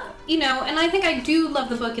 not, and I think I do love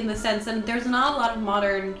the book in the sense, and there's not a lot of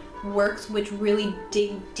modern works which really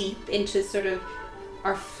dig deep into sort of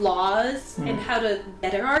our flaws and how to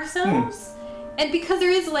better ourselves. And because there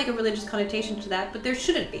is like a religious connotation to that, but there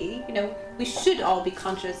shouldn't be. We should all be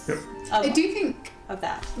conscious I do think of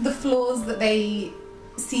that. the flaws that they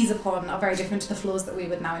seize upon are very different to the flaws that we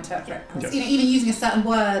would now interpret. Yes. Even using a certain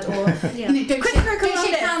word or don't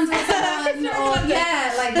shake hands with someone or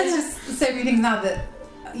like there's just so many things now that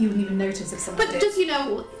you wouldn't even notice if someone But did. just,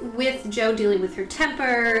 with Jo dealing with her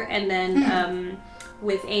temper, and then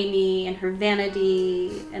with Amy and her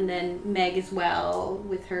vanity, and then Meg as well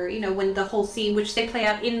with her, when the whole scene, which they play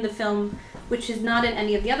out in the film, which is not in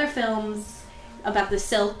any of the other films, about the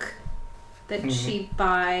silk that she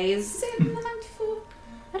buys. Is it in the 94?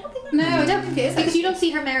 I don't think No, I don't think it is. because you don't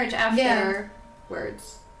see her marriage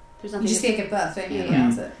afterwards. There's nothing. You just see her give birth, don't you? Yeah.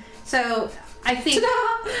 That's it. So I think, Ta-da!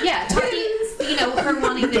 her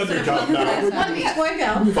wanting this sort of Done your job now. comfort. One each boy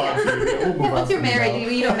girl. Move on. We'll move on Once you're from married, now.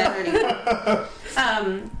 you don't matter anymore.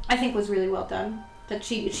 I think was really well done. That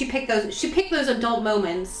she picked those adult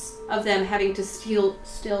moments of them having to still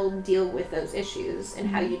deal with those issues, and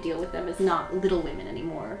how you deal with them as not little women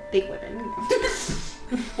anymore, big women.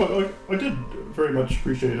 Well, I did very much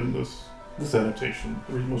appreciate in this adaptation.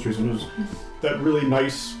 The most recent was that really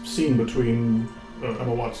nice scene between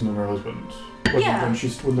Emma Watson and her husband.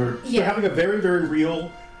 When they're having a very, very real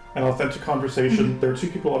and authentic conversation. Their two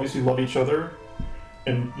people obviously love each other,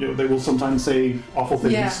 and they will sometimes say awful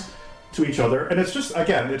things to each other. And it's just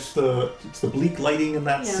it's the bleak lighting in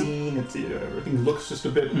that scene. It's everything looks just a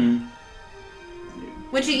bit.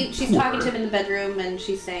 When she's talking to him in the bedroom, and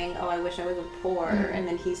she's saying, "Oh, I wish I wasn't poor," and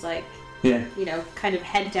then he's like, kind of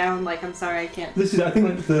head down, like, "I'm sorry, I can't." This is, I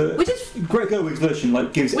think, like Which is Greta Gerwig's version,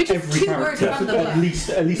 like, gives Which is every 2 character words from the book. at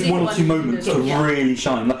least one or two moments to really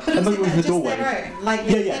shine. Like, But and also when they're in the just doorway. their own. Like,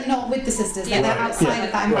 they're not with the sisters. Yeah. They're outside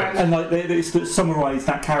of that environment. And like it's to summarise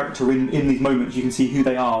that character in these moments, you can see who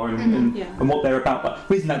they are and what they're about. But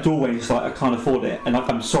within that doorway, it's like, I can't afford it, and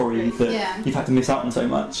I'm sorry that you've had to miss out on so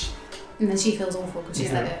much. And then she feels awful because she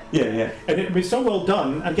said it. Yeah. And it was so well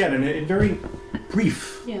done. Again, and in very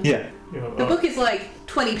brief. Yeah. The book is like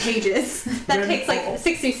 20 pages. That takes like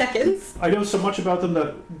 60 seconds. I know so much about them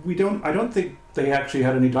that I don't think they actually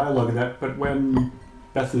had any dialogue in that, but when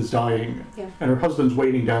Beth is dying and her husband's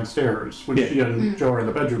waiting downstairs, when she and Jo are in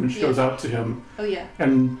the bedroom, and she goes out to him. Oh yeah.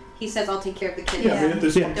 And he says, "I'll take care of the kids."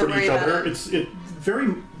 They comfort Don't worry each about other. it.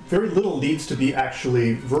 Very, very little needs to be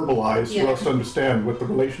actually verbalized for us to understand what the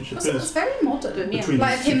relationship Also, is. it's very modern. Between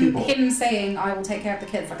Like these two people. him saying, "I will take care of the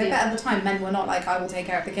kids." Like I bet at the time men were not like, "I will take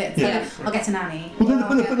care of the kids." Yeah. Like, I'll get a nanny.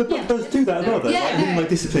 Well, Or, the book does do that as well, though. Yeah, like, no. even like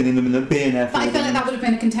disciplining them and being there for But I them. feel like that would have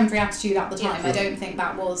been a contemporary attitude at the time. Yeah. I don't think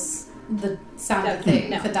that was the standard No. thing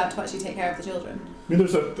No. for dad to actually take care of the children. I mean,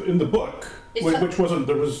 in the book, which wasn't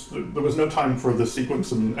there was no time for this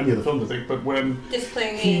sequence in any of the films, I think. But when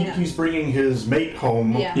Displaying he's bringing his mate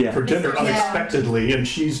home Yeah. for dinner Yeah. unexpectedly, and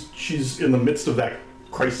she's in the midst of that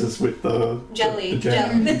crisis with the jelly, the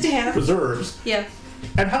jam the jam. preserves, Yeah.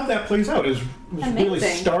 and how that plays out was really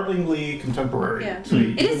Amazing. startlingly contemporary Yeah. to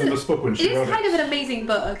me, It even is in this book when It she is wrote kind it. of an amazing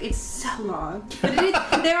book. It's so long, but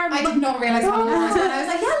there are. I did not realise how long it was. And I was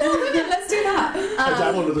like, "Yeah, no, women, let's do that." I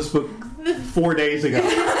downloaded this book 4 days ago,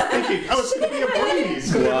 thinking, "Oh, it's going to be a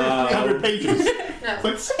breeze." Wow. 100 pages. No.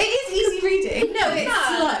 But It is easy reading. No, but it's it's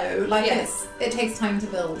not. slow. Like Yeah. it takes time to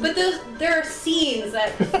build. But there are scenes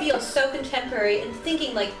that feel so contemporary, and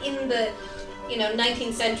thinking like in the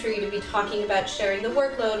 19th century to be talking about sharing the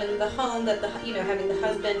workload and the home, that having the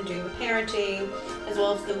husband doing the parenting, as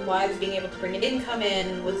well as the wives being able to bring an income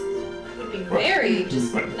in would be very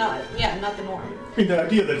just Right. not the norm. I mean, the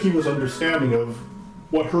idea that he was understanding of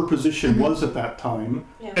what her position was at that time,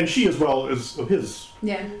 Yeah. and she as well as of his,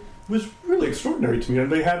 Yeah. was really extraordinary to me. And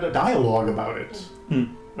they had a dialogue about it. It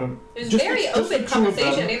was Just very the- just open the two of them.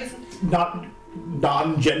 conversation. It was Not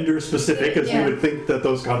non-gender specific as Yeah. you would think that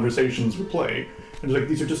those conversations would play. And it's like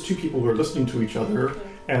these are just two people who are listening to each other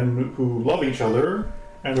and who love each other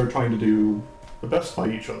and are trying to do the best by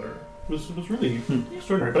each other. It was really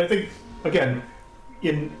extraordinary. But I think, again,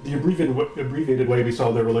 in the abbreviated way we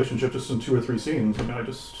saw their relationship just in 2 or 3 scenes, I mean, I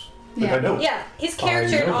know. his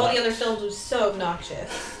character I in know all that. the other films was so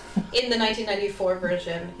obnoxious. in the 1994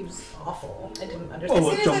 version, he was awful. I didn't understand.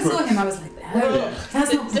 As soon as I saw him, I was like, no,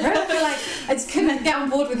 that's not Brooke. Like, I just couldn't get on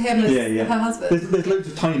board with him as her husband. There's loads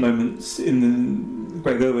of tiny moments in the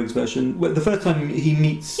Greg Gerwig's version where the first time he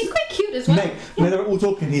meets... He's quite cute as well. Meg, they're all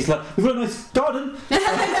talking, he's like, we've got a nice garden. he's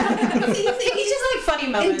just like funny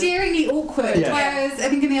moments. Endearingly awkward. Yeah. Whereas I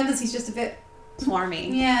think in the others he's just a bit...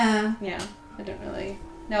 swarmy. Yeah. Yeah, I don't really...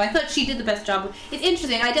 No, I thought she did the best job. It's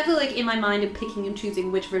interesting. I definitely, like, in my mind, am picking and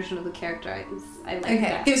choosing which version of the character I like.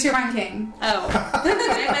 Okay, give us your ranking. Oh,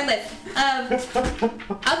 my list.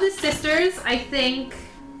 Of the sisters, I think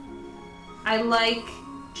I like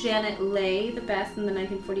Janet Leigh the best in the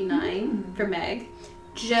 1949 for Meg.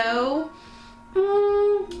 Jo,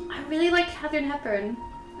 I really like Katharine Hepburn.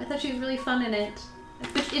 I thought she was really fun in it.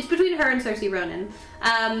 It's between her and Saoirse Ronan.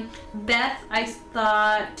 Beth, I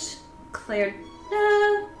thought Claire...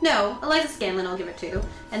 no, Eliza Scanlon I'll give it to.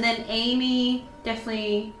 And then Amy,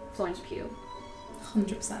 definitely Florence Pugh.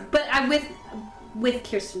 100%. But I'm with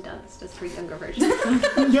Kirsten Dunst as her younger version.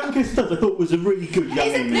 Young Kirsten Dunst I thought was a really good young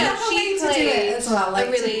Amy. No, She she to do it as well, like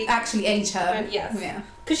really, to actually age her. yes. Yeah.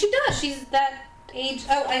 Because she does. She's that age.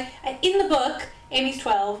 Oh, I in the book, Amy's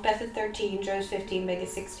 12, Beth is 13, Jo's 15, Meg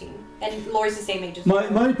is 16, and Laura's the same age as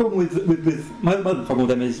My problem with my other problem with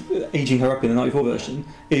them is aging her up in the 94 version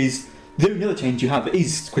is the only other change you have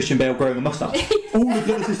is Christian Bale growing a moustache. All of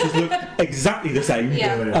the other sisters look exactly the same.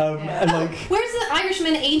 Yeah. And like, where's the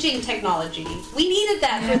Irishman aging technology? We needed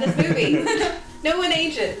that for this movie. No one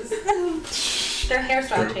ages. Their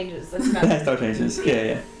hairstyle changes. That's the about it. hairstyle changes.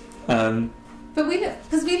 Yeah. But we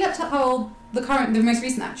looked up how old the most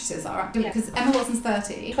recent actresses are, because Emma Watson's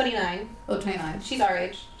 30. 29. Or 29. She's our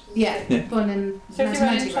age. Yeah. Born in Saoirse 1990,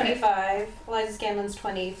 Ronan's right? 25. Eliza Scanlon's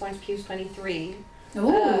 20. Florence Pugh's 23.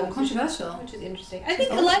 Oh, controversial. Which is interesting. I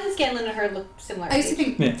think Eliza Scanlon and her look similar. I used to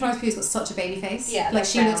think Yeah. Florence Pugh's got such a baby face. Yeah, like like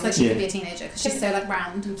she looks round. like she Yeah. could be a teenager because she's so like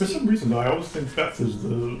round and For cute. some reason, though, I always think Beth is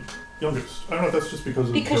the youngest. I don't know if that's just because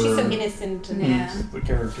of Because her, she's so innocent. And Yeah. the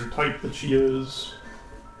character type that she is,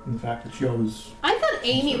 and the fact that she always... I thought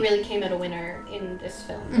Amy really came out a winner in this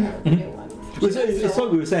film, Mhm. the new one. it's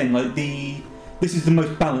like we were saying, like this is the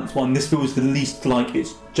most balanced one. This feels the least like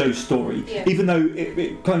it's Jo's story, Yeah. even though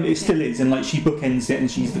it still is, and like she bookends it, and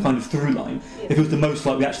she's the kind of through line. Yeah. It feels the most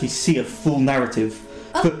like we actually see a full narrative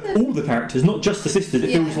for all the characters, not just the sisters. It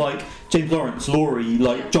Yeah. feels like James Lawrence, Laurie,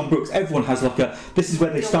 like Yeah. John Brooks. Everyone has like this is where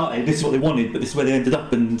they started, this is what they wanted, but this is where they ended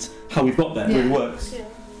up, and how we've got there. It really Yeah. works. Yeah.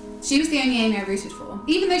 She was the only Amy I rooted for.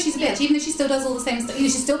 Even though she's a bitch, even though she still does all the same stuff. You know,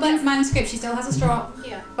 she still burns manuscripts, she still has a straw.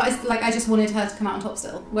 Yeah. But I just wanted her to come out on top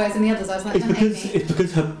still. Whereas in the others, I was like, It's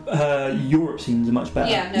because her Europe scenes are much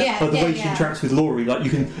better. Yeah, no. Yeah. Like the way she interacts with Laurie, like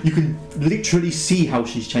you can literally see how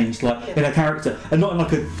she's changed, like Yeah. in her character, and not in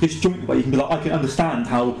like a disjointed way. You can be like, I can understand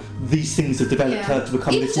how these things have developed Yeah. her to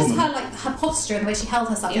become Even this just woman. her posture and the way she held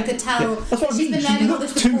herself, Yeah. you could tell Yeah. That's what I she's mean. been She learning all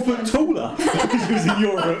looked this 2 before. foot taller when she was in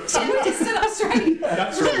Europe. She just stood up straight.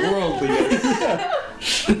 That's her worldliness.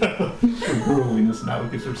 Her worldliness now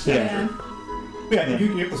gives her stature. Yeah,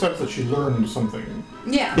 you get the sense that she learned something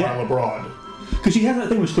Yeah. Yeah. while abroad. Because she has that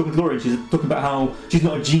thing where she's talking to Laurie, she's talking about how she's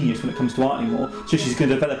not a genius when it comes to art anymore, so she's going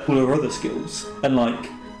to develop all her other skills, and like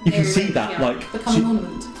you can Very see rich, that, yeah. like Become she, an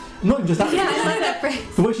ornament. not even just that. Yeah, I like that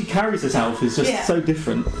phrase. The way she carries herself is just Yeah. so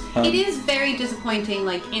different. It is very disappointing,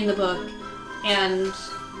 like in the book, and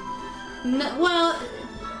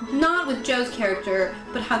not with Jo's character,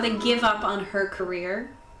 but how they give up on her career,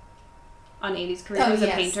 on Amy's career Oh, as a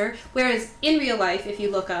yes. painter. Whereas in real life, if you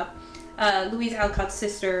look up, Louise Alcott's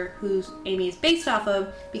sister, who Amy is based off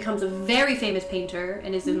of, becomes a very famous painter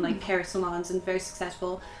and is in like Paris salons and very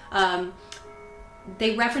successful.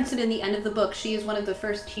 They reference it in the end of the book. She is one of the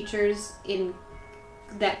first teachers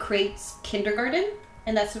that creates kindergarten,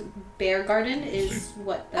 and that's Bear Garden is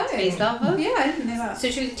what that's based off of. Yeah, I didn't know that.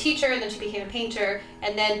 So she was a teacher, and then she became a painter,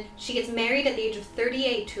 and then she gets married at the age of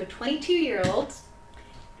 38 to a 22-year-old,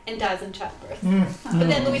 and dies in childbirth. But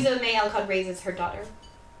then Louisa May Alcott raises her daughter.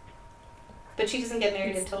 But she doesn't get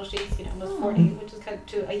married until she's, almost 40, which is kind of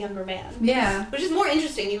to a younger man. Yeah. Which is more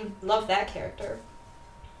interesting. You would love that character.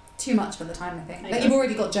 Too much for the time, I think. I Like, know. you've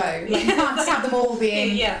already got Joe. Like, you can't just have them all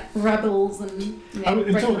being Yeah. rebels and.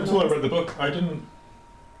 Until I read the book, I didn't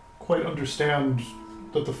quite understand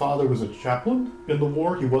that the father was a chaplain in the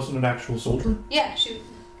war. He wasn't an actual soldier. Yeah,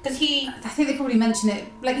 because he... I think they probably mention it,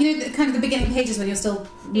 like, kind of the beginning pages when you're still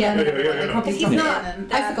Yeah. learning. Yeah, yeah, They yeah. probably He's drop it not in, and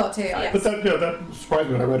that- I forgot too. yeah. But that surprised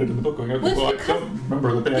me when I read it in the book. Going, Well, well, I because don't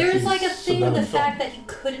remember that they There actually was like a said thing that with in the film. fact that he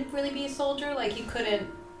couldn't really be a soldier. Like, he couldn't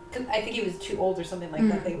 'cause I think he was too old or something like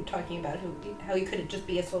that. They were talking about how he couldn't just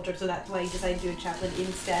be a soldier, so that's why he decided to do a chaplain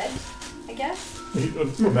instead, I guess.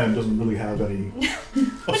 Poor man doesn't really have any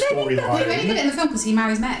a story They only line. did it in the film because he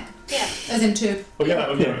marries Meg. Yeah. As in two. Oh yeah,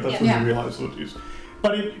 that's when Yeah. you realize what it is.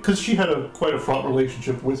 But because she had quite a fraught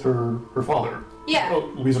relationship with her father. Yeah.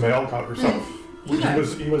 Louisa May Alcott herself. He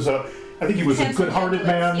was I think he was a Handsome good-hearted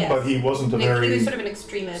gentleman, man, yes. but he wasn't a He was very sort of an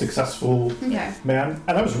extremist. successful Okay. man.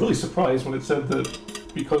 And I was really surprised when it said that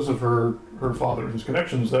because of her father and his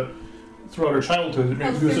connections, that throughout her childhood,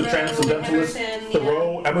 he was a Thoreau, transcendentalist. Emerson,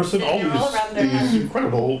 Thoreau, Emerson, all They're all around there. these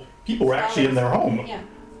incredible people were actually in their home, Yeah.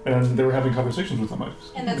 and they were having conversations with them.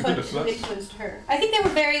 And that's what influenced her. I think they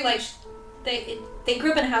were very like they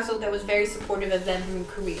grew up in a household that was very supportive of them in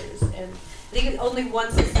careers, and I think only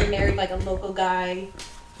one sister married like a local guy,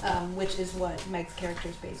 which is what Meg's character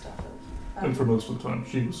is based off of. And for most of the time,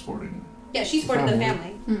 she was supporting. Yeah, she supported the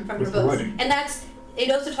family from her With the books, writing. and that's. It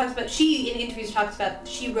also talks about she in interviews talks about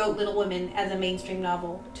she wrote Little Women as a mainstream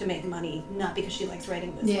novel to make money, not because she likes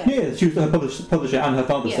writing this. Yeah. Yeah, she was her publisher, and her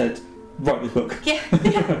father Yeah. said, "Write this book." Yeah,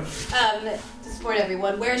 to support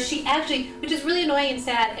everyone. Whereas she actually, which is really annoying and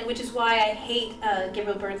sad, and which is why I hate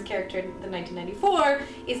Gabriel Byrne's character in the 1994,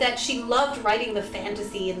 is that she loved writing the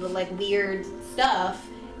fantasy and the like weird stuff,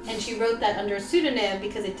 and she wrote that under a pseudonym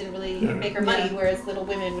because it didn't really make her money. Yeah. Whereas Little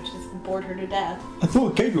Women, which just bored her to death. I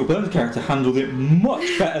thought Gabriel Byrne's character handled it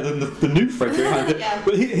much better than the new Frederick handled it. Yeah.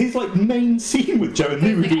 But his like main scene with Joe and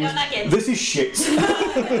Lee Like, I was, don't like it. "This is shit."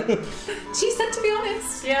 She said, to be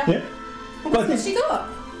honest. Yeah. Yeah. But I What think- she got?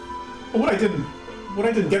 What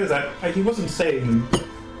I didn't get is that he wasn't saying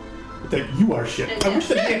that you are shit. I wish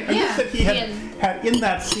that he had in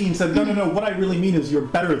that scene said, no, what I really mean is you're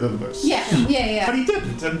better than this. Yeah. But he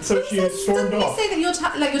didn't, and so she stormed Doesn't off. he say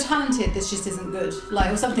that you're talented, this just isn't good?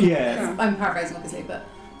 Like, or something Yeah. like that. I'm paraphrasing, obviously, but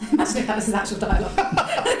imagine if that was his actual dialogue.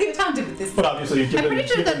 You're talented with this. But obviously, I'm pretty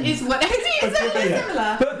sure that is what It's so Yeah.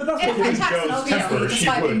 similar. But that's In what French Joe's accent, obviously, temper, she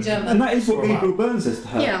despite being would. German. and that is what Well, Gabriel Byrne says to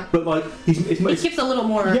her. Yeah. But like, it's He keeps a little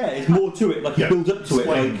more. yeah, it's more to it. Like he Yeah. builds up to it.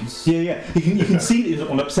 Like, Explains. yeah. You can see that he doesn't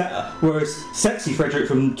want to upset her. Whereas sexy Frederick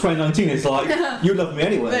from 2019 is like, "You love me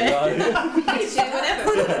anyway." Like,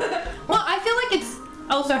 Whatever. Well, I feel like it's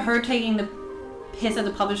also her taking the piss at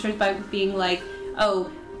the publishers by being like, "Oh,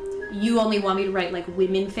 you only want me to write like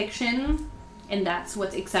women fiction, and that's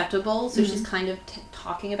what's acceptable." So she's kind of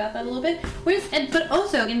talking about that a little bit. Whereas, but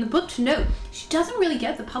also in the book to note, she doesn't really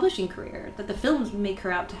get the publishing career that the films make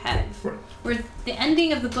her out to have. Right. Whereas the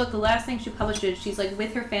ending of the book, the last thing she publishes, she's like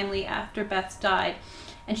with her family after Beth died,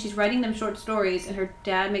 and she's writing them short stories, and her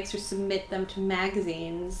dad makes her submit them to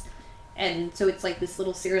magazines. And so it's like this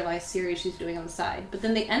little serialized series she's doing on the side. But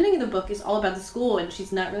then the ending of the book is all about the school, and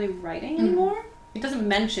she's not really writing anymore. It doesn't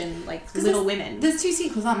mention like Little Women. There's two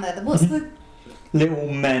sequels, aren't there? What's the Little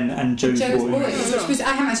Men and Joe's Joe's Boys. Boys? Which was, I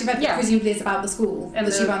haven't actually read, but Yeah. presumably it's about the school And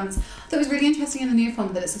that she the- runs. That was really interesting in the new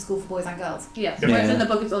film that it's a school for boys and girls. Yeah. Yeah. Whereas in the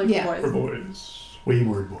book it's only Yeah. for For boys. boys.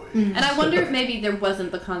 Wayward boys. And I wonder if maybe there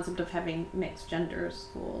wasn't the concept of having mixed gender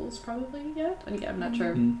schools probably yet. And again, I'm not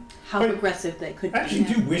sure how I progressive they could I be. actually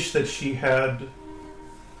do wish that she had.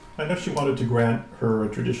 I know she wanted to grant her a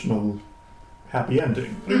traditional happy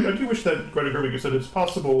ending. But I do wish that Greta Gerwig said it's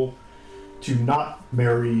possible to not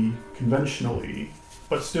marry conventionally,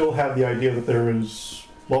 but still have the idea that there is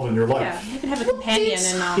love in your Yeah, life. you could have a companion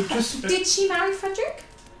and It just Did she marry Frederick?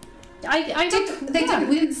 I don't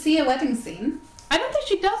We didn't see a wedding scene. I don't think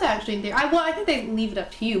she does actually. I think they leave it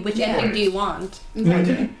up to you. Which Yeah. ending do you want?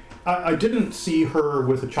 I didn't see her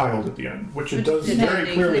with a child at the end, which it Which does is very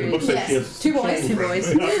very clearly. It clear. looks like Yes. she has Two boys. children.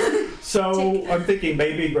 Two boys. So I'm thinking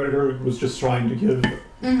maybe Greta Gerwig was just trying to give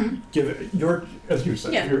your, as you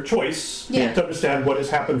said, Yeah. your choice Yeah. to understand what has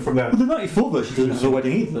happened from that. Well, the 94 version doesn't have a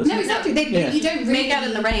wedding either. No, exactly. Yeah. You don't really Make out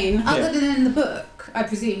in the rain. Other than in the book, I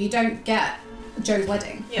presume you don't get Joe's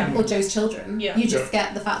wedding Yeah. or Joe's children. Yeah. You just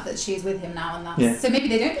get the fact that she's with him now, and that's Yeah. so maybe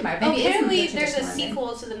they don't get married. Maybe it isn't Apparently, the there's a traditional ending.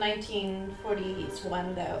 sequel to the 1940s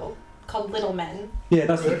one though called Little Men. Yeah,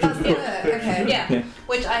 that's That's the book. Okay. Yeah, Yeah.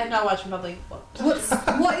 which I have not watched probably.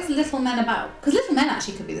 What is Little Men about? Because Little Men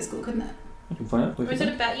actually could be the school, couldn't it? I can find out. Or is it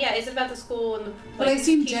about? Yeah, is it about the school and the? Well, I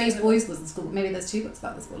assume keeping Joe's the- Boys was the school. Maybe there's two books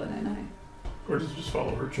about the school. I don't know. Or does it just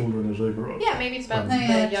follow her children as they grow up? Yeah, maybe it's about Oh, the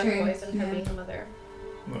yeah, young true. boys and her Yeah. being a mother.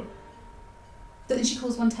 No. But then she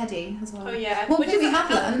calls one Teddy as well. Oh yeah, One which thing we is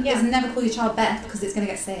have learned yeah. is never call your child Beth because it's going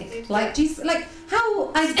to get sick. Like, geez, like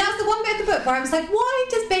how? That's the one bit of the book where I was like, why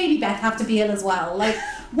does baby Beth have to be ill as well? Like,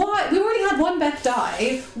 why? We already had one Beth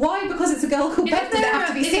die. Why? Because it's a girl called Beth. Does it have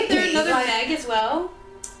to be Isn't there sickly? another Like, Meg as well?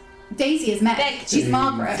 Daisy is Meg. Meg. She's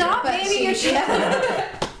Margaret. Stop but naming she- your children.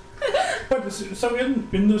 But so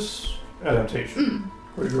in this adaptation,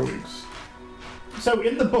 Greta Gerwig's. So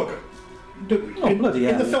in the book, bloody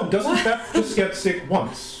in hell. the film, doesn't Beth just get sick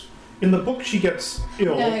once? In the book, she gets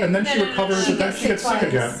ill, and then she recovers, and then she gets sick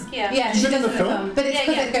again. Yeah, she does in the film. But it's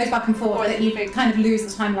because it goes back and forth that you kind of lose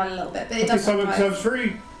the timeline a little bit. But it does. So I was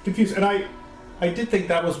very confused, and I did think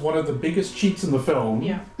that was one of the biggest cheats in the film.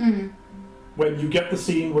 Yeah. When you get the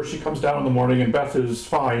scene where she comes down in the morning and Beth is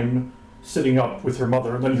fine, sitting up with her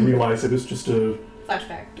mother, and then you realize it is just a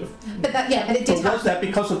flashback. But it did. But was that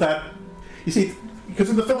because of that? You see, because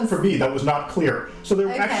in the film, for me, that was not clear. So there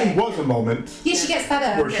actually was a moment. Yeah, she gets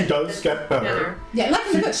better. Where she does get better. Yeah, like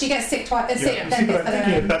in the book, she gets sick twice. Sick, then but gets I'm better.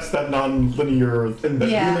 thinking that's that non-linear thing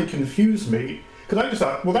that really confused me. Because I just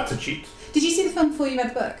thought, well, that's a cheat. Did you see the film before you read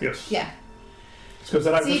the book? Yes. Yeah. Because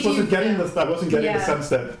I wasn't getting the sense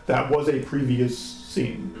that that was a previous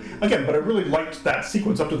scene. Again, but I really liked that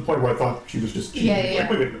sequence up to the point where I thought she was just cheating. Yeah.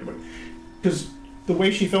 Wait. Because the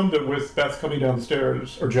way she filmed it with Beth coming down the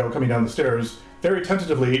stairs, or Joe coming down the stairs, very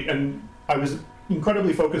tentatively, and I was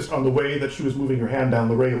incredibly focused on the way that she was moving her hand down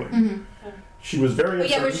the railing. She was very.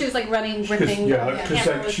 where she was like running, ripping. Because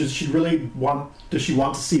does she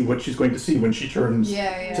want to see what she's going to see when she turns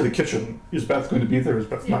to the kitchen? Is Beth going to be there? Is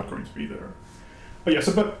Beth not going to be there?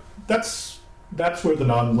 But but that's where the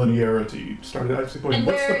non-linearity started. I was going,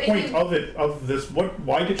 what's the point of this?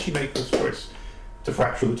 Why did she make this choice to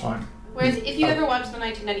fracture the time? Whereas if you ever watch the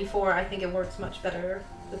 1994, I think it works much better.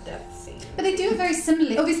 The death scene. But they do it very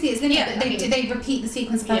similarly. Obviously, it's linear, but they repeat the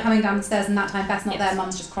sequence of her coming down the stairs, and that time Beth's not there,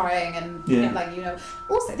 Mum's just crying, and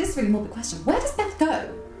Also, this is a really morbid question. Where does Beth go?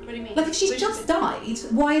 What do you mean? Like, if she's just died,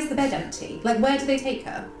 why is the bed empty? Like, where do they take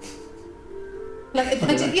her? Like, I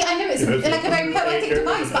know it's like a very poetic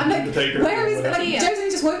device, but I'm like, where is Joe's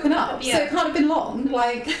only just woken up, so it can't have been long.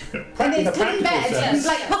 Like, and it's clean bed and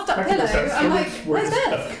like puffed up pillow. I'm like, where's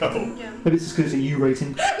Beth? Maybe it's just because it's a U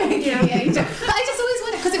rating. But I just always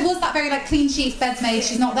wondered because it was that very like clean sheet, bed's made,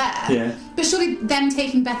 she's not there. Yeah. But surely them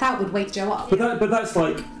taking Beth out would wake Joe up. But that's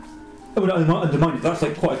like. I would undermine it. That's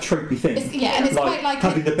like quite a tropey thing. And it's quite like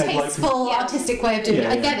having a the bed tasteful, artistic way of doing it.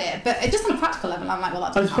 I get it, but just on a practical level, I'm like, well,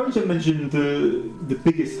 that's. I suppose I mentioned the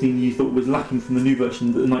biggest thing you thought was lacking from the new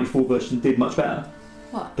version that the '94 version did much better.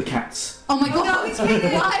 What? The cats. Oh my god! Why was there no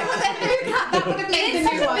cat? That would have made the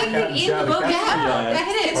new one. In the book,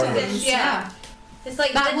 yeah. It's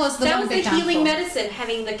like that was the healing medicine,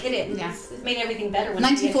 having the kittens. Yeah. It made everything better.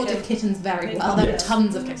 94 did kittens very well. There were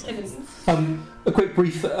tons of kittens. A quick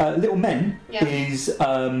brief. Little Men is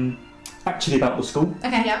actually about the school.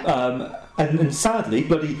 Okay. Yeah. And sadly,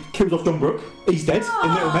 bloody kills off John Brooke. He's dead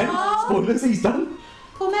in Little Men. Spoilers. He's done.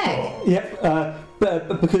 Poor Meg. Yep.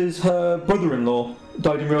 But because her brother-in-law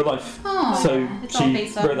died in real life, so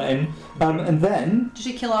she wrote that in. And then did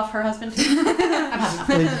she kill off her husband? I've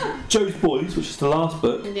had enough. Joe's Boys, which is the last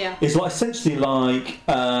book, is like essentially like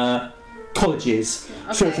college years.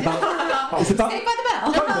 Okay. So it's about Saved by the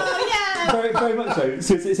Bell. Very, very much so.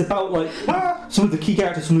 So it's about like some of the key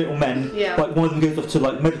characters from Little Men. Yeah. Like one of them goes off to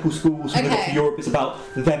like medical school, some goes off to Europe. It's about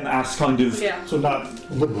them as kind of so not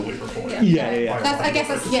literally reformed. Yeah. I guess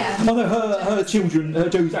that's Oh no, her children,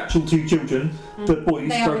 Joe's actual two children, the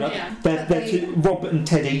boys grown up. They're Rob and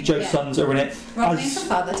Teddy, Joe's sons, are in it. Rob named her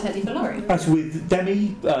father Teddy for Laurie. As with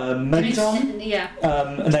Demi, Meg,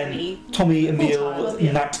 and then Tommy, Emile,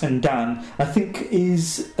 Nat, and Dan. I think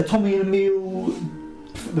is Tommy and Emile.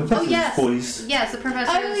 The Professor's Boys. Yes, the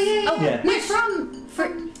Professor. The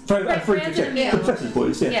Professor's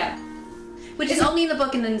Boys, yeah. Which is only in the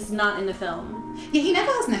book and then it's not in the film. Yeah, he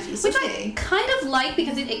never has nephews, which I kind of like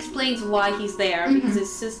because it explains why he's there. Because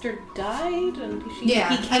his sister died and he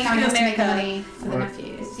came to America for the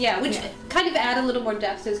nephews. Yeah, which kind of add a little more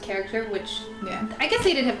depth to his character, which I guess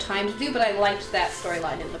they didn't have time to do, but I liked that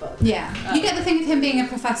storyline in the book. Yeah, you get the thing with him being a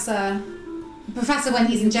professor when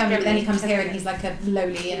he's in Germany, but then he comes here and he's like a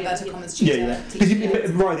lowly inverted commas tutor. Because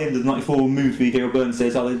right at the end of the '94 movie, Gabriel Byrne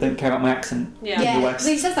says, "Oh, they don't care about my accent." Yeah, well,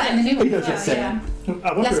 he says that in the new one. He does just say that.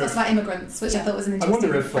 Less fuss about immigrants, which I thought was an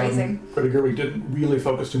interesting phrasing. Greta Gerwig didn't really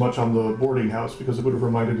focus too much on the boarding house because it would have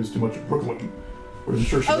reminded us too much of Brooklyn. Whereas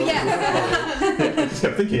sure she I just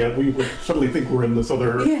kept thinking, we would suddenly think we're in this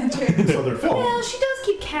other film. Well, she does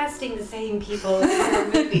keep casting the same people in her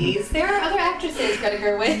movies. There are other actresses, Greta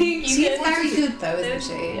Gerwig. She's very good though, isn't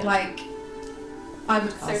she? Yeah. Like, I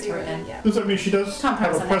would cast her in. Yeah. I mean, she does have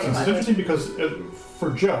a presence. It's interesting because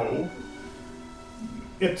for Jo,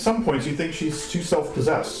 at some points you think she's too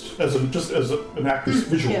self-possessed as an actress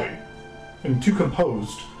visually, and too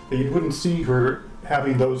composed that you wouldn't see her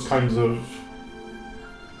having those kinds of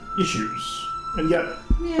issues, and yet,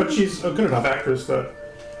 but she's a good enough actress that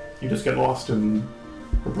you just get lost in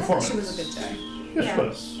her performance. She was a good Joe.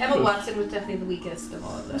 Yes. Emma Watson was definitely the weakest of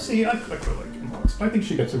all of them. See, I quite like Emma Watson. I think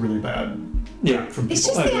she gets a really bad from people. It's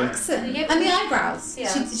just the accent and the eyebrows.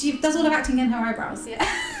 Yeah. She does all her acting in her eyebrows. Yeah.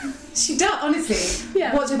 She does, honestly.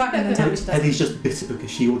 Yeah. Watch her back and then tell me she does. Eddie's just bitter because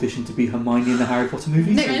she auditioned to be Hermione in the Harry Potter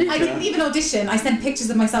movies. No, I didn't even audition. I sent pictures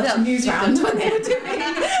of myself to Newsround when they were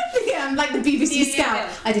doing like the BBC Scout.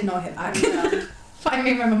 Yeah. I did not hit back.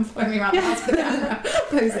 Finally, my mum followed me around the house with the camera,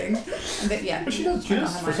 posing. And But she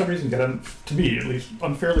does, for some reason, get, to me at least,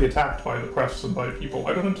 unfairly attacked by the press and by people.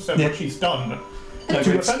 I don't understand what she's done to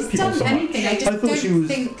offend she's people done so much. anything. I just I thought don't she was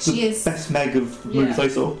think the she is. best Meg of the movies I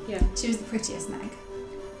saw. Yeah. She was the prettiest Meg.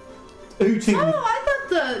 Who do you think? Oh, I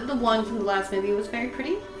thought the one from the last movie was very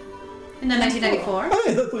pretty. In the 1994. Oh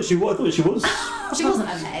yeah, I thought she was. She wasn't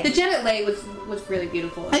a Meg. The Janet Leigh was really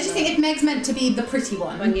beautiful. I just think if Meg's meant to be the pretty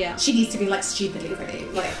one, Yeah. she needs to be like stupidly pretty,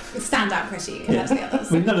 like stand out pretty compared to the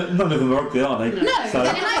others. I mean, none of them are ugly, are they? No, So-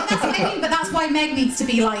 that's what I mean. But that's why Meg needs to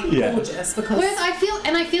be like gorgeous because Whereas I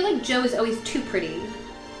feel like Jo is always too pretty.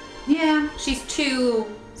 yeah, She's too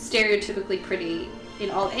stereotypically pretty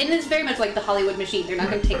in all, and it's very much like the Hollywood machine. They're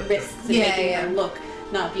not going to take risks in making her look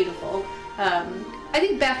not beautiful. I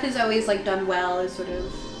think Beth is always like done well as sort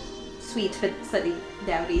of sweet but slightly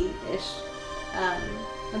dowdy-ish,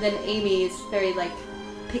 and then Amy is very like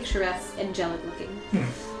picturesque, angelic looking.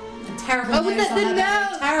 and terrible. Oh, with nose the on her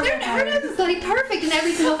nose! terrible Her nose is like perfect in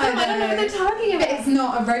every single film. I don't know what they're talking But about. it's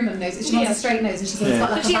not a Roman nose. She wants a straight nose, and she's got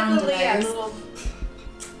But like she a has round a little, nose. little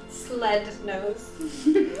sled nose.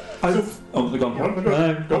 Go on.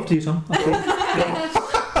 Go. Go to you, Tom.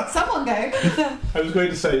 Someone go. I was going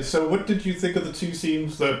to say, so what did you think of the two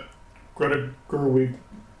scenes that Greta Gerwig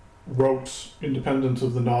wrote independent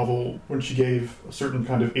of the novel when she gave a certain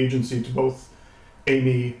kind of agency to both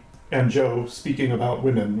Amy and Jo speaking about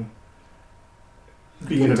women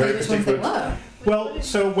being in a very Which ones they particular... were. Well,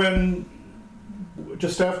 so when...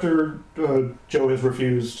 Just after Jo has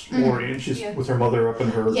refused Laurie and she's with her mother up in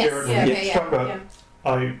her garden, she's talking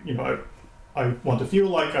about, I want to feel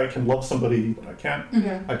like I can love somebody, but I can't.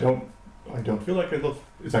 I don't feel like I love.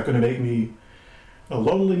 Is that going to make me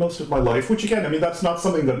lonely most of my life? Which again, I mean, that's not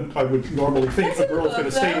something that I would normally think a girl is going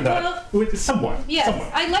to say to that. Somewhat. Yes,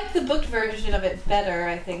 Somewhat. I like the booked version of it better,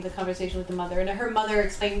 I think, the conversation with the mother. And her mother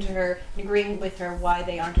explained to her, agreeing with her, why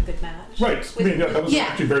they aren't a good match. Right. I mean, that was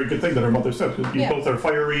actually a very good thing that her mother said. Because you both are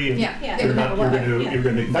fiery and you're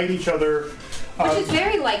going to ignite each other. Which is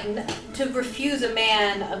very like to refuse a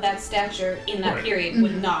man of that stature in that period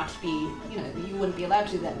would not be, you wouldn't be allowed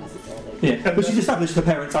to do that necessarily. Yeah, but she's established her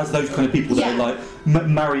parents as those kind of people that are like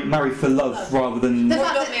marry for love rather than. The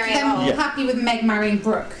fact that they're happy with Meg marrying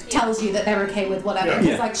Brooke tells you that they're okay with whatever.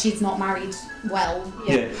 It's like she's not married well.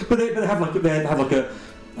 Yeah, but they have like a.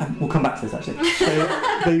 We'll come back to this actually.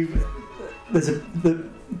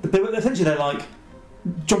 Essentially they're like.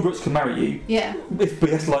 John Brooks can marry you. Yeah. But he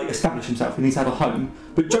has to like establish himself. He needs to have a home.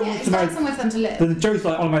 But Jo wants to marry somewhere for them to live. Then Jo's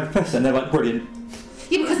like, I want to marry the professor, and they're like, brilliant.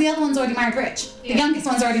 Yeah, because the other one's already married rich. The youngest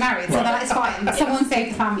one's already married, so that is fine. Someone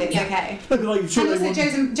saved the family, it's okay. Like, sure and also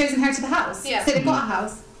Jo's inherited the house. Yeah. So they've got a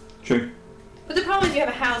house. True. But the problem is you have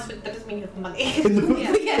a house, but that doesn't mean you have the money. In the book,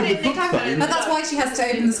 they talk about it. But that's why she has to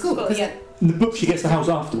open the school. in the book, she gets the house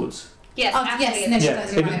afterwards. Yes, yes, no, she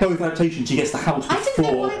does, you're in right. both adaptations, she gets the house before. I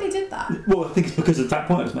didn't know why they did that. Well, I think it's because of that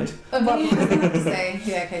point it was made. Well, they have to say,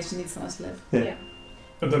 okay, she needs somewhere to live. Yeah.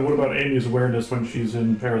 And then what about Amy's awareness when she's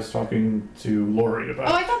in Paris talking to Laurie about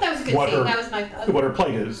I thought that was a good scene. That was nice. what her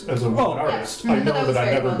plight is as a woman artist? Yeah. I know that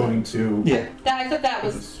I'm never going to... Yeah. I thought that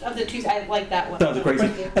was, of the two, I like that one. That was a great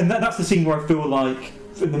scene. And that's the scene where I feel like,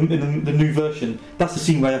 in the new version, that's the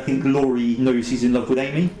scene where I think Laurie knows he's in love with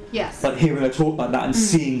Amy. Yes. Like hearing her talk like that and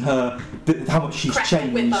seeing her, how much she's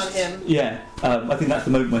changed. Whip on him. Yeah. I think that's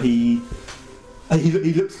the moment where he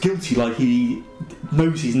looks guilty, like he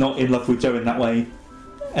knows he's not in love with Jo in that way,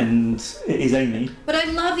 and it is Amy. But I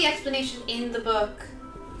love the explanation in the book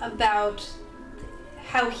about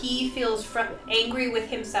how he feels angry with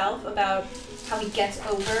himself about how he gets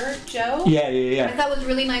over Jo. Yeah. I thought was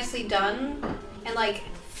really nicely done, and like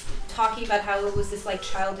talking about how it was this like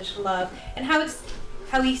childish love, and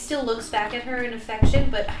how he still looks back at her in affection,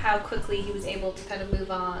 but how quickly he was able to kind of move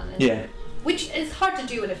on. And, which is hard to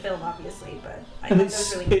do in a film, obviously, but I thought that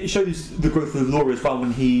was really nice. It shows the growth of Laurie as well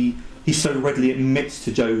when he so readily admits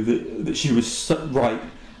to Jo that she was so right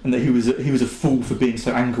and that he was a fool for being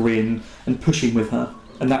so angry and pushing with her,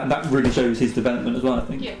 and that really shows his development as well, I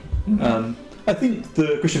think. Yeah. I think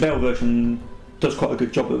the Christian Bale version does quite a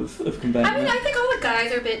good job of conveying I mean, that. I think all the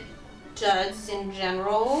guys are a bit duds in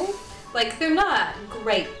general. Like, they're not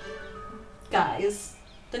great guys.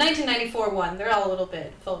 The 1994 one, they're all a little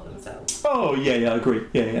bit full of themselves. Oh yeah, I agree.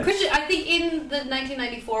 Yeah. Christian, I think in the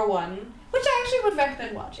 1994 one, which I actually would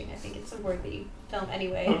recommend watching. I think it's a worthy film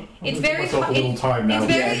anyway. It's very Myself a little time now.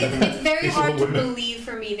 it's very These hard to little women. believe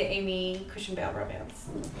for me the Amy Christian Bale romance.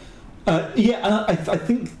 I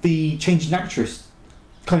think the change in actress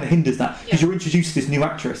kind of hinders that because you're introduced to this new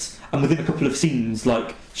actress, and within a couple of scenes,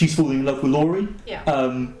 like she's falling in love with Laurie. Yeah.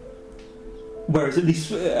 Whereas at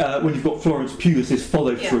least when you've got Florence Pugh as this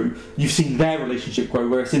follow through, you've seen their relationship grow.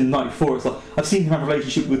 Whereas in '94, it's like I've seen him have a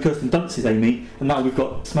relationship with Kirsten Dunst's Amy, and now we've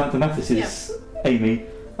got Samantha Mathis's Amy,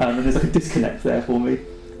 and there's like a disconnect there for me.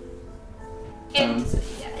 And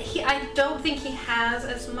I don't think he has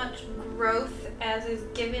as much growth as is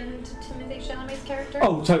given to Timothée Chalamet's character.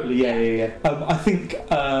 Oh, totally. Yeah. I think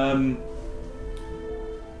I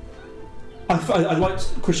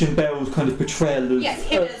liked Christian Bale's kind of portrayal of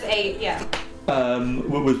him as a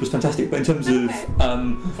was fantastic. But in terms of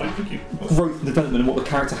growth and development and what the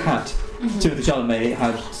character had, Timothée Chalamet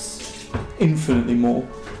had infinitely more.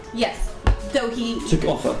 Yes, though he to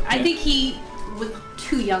offer. I think he was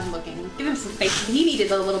too young looking. Give him some facial. He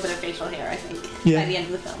needed a little bit of facial hair, I think, by the end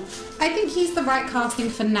of the film. I think he's the right casting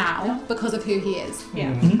for now because of who he is.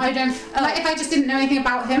 Yeah. I don't like if I just didn't know anything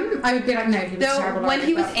about him, I would be like, no, he was terrible. When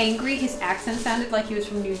he was angry, his accent sounded like he was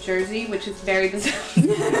from New Jersey, which is very bizarre.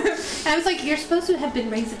 And I was like, you're supposed to have been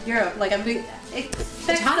raised in Europe. Like,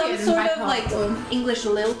 expect some sort of like English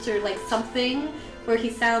lilt or like something where he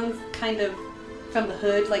sounds kind of from the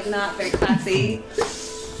hood, like not very classy.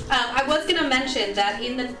 I was going to mention that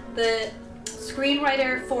in the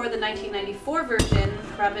screenwriter for the 1994 version,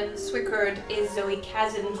 Robin Swickard is Zoe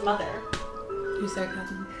Kazan's mother. Who's Zoe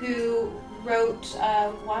Kazan? Who wrote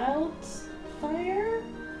Wildfire?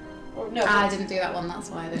 Or no? I didn't do that one. That's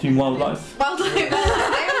why I didn't. Doing Wildlife. Wildlife.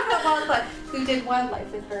 I always thought Wildlife. Who did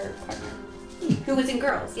Wildlife with her partner? Who was in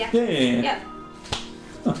Girls? Yeah. Yeah.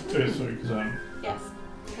 Sorry, Kazan. Yes.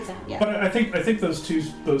 Kazan. Yeah. But I think those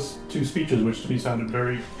two speeches, which to me sounded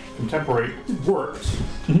very contemporary, worked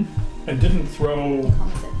and didn't throw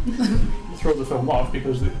the film off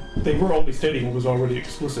because they were only stating what was already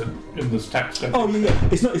explicit in this text. Oh yeah.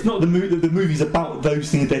 It's not the movie's about those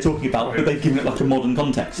things they're talking about, but they've given it like a modern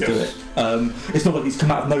context to it. It's not like it's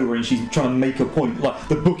come out of nowhere and she's trying to make a point. Like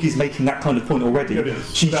the book is making that kind of point already. It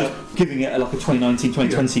is. She's just giving it like a 2019,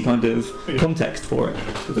 2020 kind of context for it,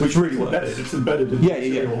 which really works. It's embedded in the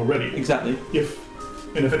material already. Exactly. If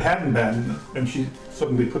it hadn't been, and she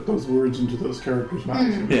suddenly put those words into those characters'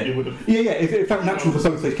 mouths, it would have... It felt natural for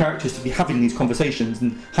both those characters to be having these conversations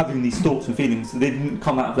and having these thoughts and feelings. They didn't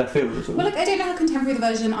come out of their field at all. Well, I don't know how contemporary the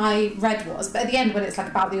version I read was, but at the end, when it's like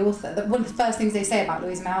about the author, one of the first things they say about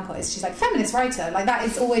Louisa May Alcott is she's like feminist writer. Like that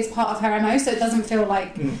is always part of her MO, so it doesn't feel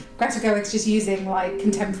like Greta Gerwig's just using like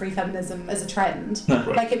contemporary feminism as a trend. No.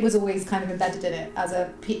 Right. Like it was always kind of embedded in it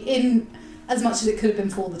as much as it could have been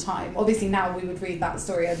for the time. Obviously now we would read that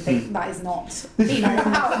story and think that is not female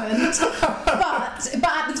empowerment.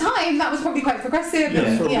 but at the time that was probably quite progressive.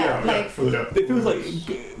 It feels like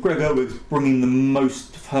Greta Gerwig's bringing the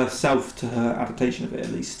most of herself to her adaptation of it,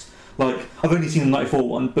 at least. Like, I've only seen the 94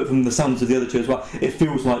 one, but from the sounds of the other two as well, it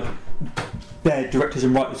feels like they're directors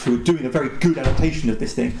and writers who are doing a very good adaptation of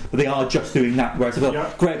this thing, but they are just doing that. Whereas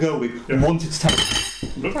Greta Gerwig wanted to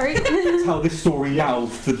tell this story now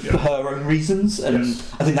for her own reasons, and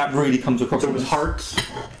I think that really comes across. So it was heart.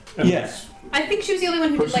 I think she was the only one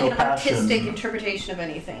who did like an artistic interpretation of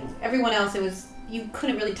anything. Everyone else, you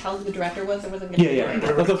couldn't really tell who the director was. It wasn't.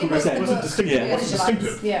 It wasn't distinctive. It wasn't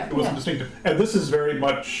distinctive. It wasn't distinctive. And this is very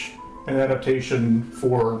much an adaptation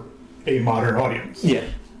for a modern audience. Yeah.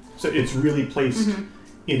 So it's really placed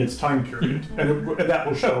in its time period, and that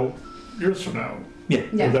will show years from now. Yeah.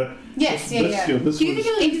 Yes. Do you think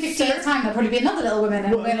it'll in 50 years' time there'll probably be another Little Women,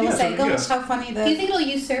 and we'll say, "Gosh, how funny!" Do you think it'll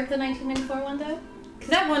usurp the 1994 one though?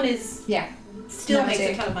 Because that one is still makes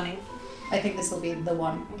a ton of money. I think this will be the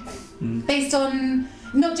one. Okay. Based on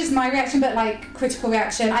not just my reaction, but like critical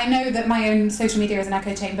reaction. I know that my own social media is an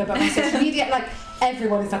echo chamber, but my social media, like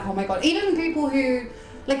everyone is like, "Oh my god!" Even people who.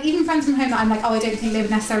 Like, even friends from home that I'm like, I don't think they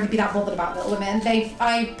would necessarily be that bothered about Little Women.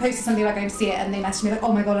 I posted something about going to see it and they messaged me like,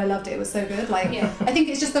 oh my god, I loved it, it was so good. Like, I think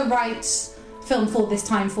it's just the right film for this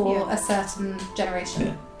time for a certain generation.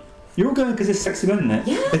 Yeah. You're all going because it's sexy men, isn't it?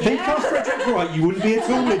 Yeah. If they cast Frederick Wright, you wouldn't be at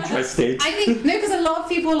all interested. I think, no, because a lot of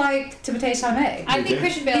people like Timothée Chalamet. I think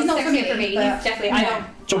Christian Bale's sexy for me. He's definitely, I don't.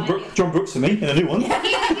 John Brooks for me, in a new one. Yeah,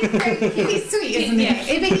 he's sweet, isn't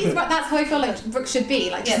he? But that's how I feel like Brooks should be.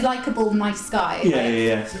 Like, just likeable, nice guy.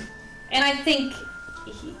 Yeah. And I think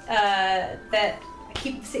that I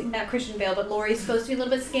keep saying not Christian Bale, but Laurie's supposed to be a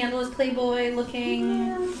little bit scandalous, playboy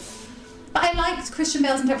looking. But I liked Christian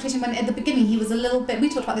Bale's interpretation when at the beginning he was a little bit. We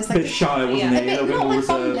talked about this A like bit shy, wasn't he? a A bit little bit not more like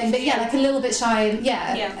bumbling, reserved. but like a little bit shy.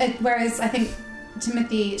 Yeah. Whereas I think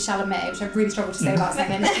Timothée Chalamet, which I've really struggled to say without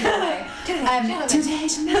saying it. Timothée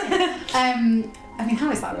Chalamet. I mean,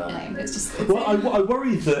 how is that real name? It's just. Well, I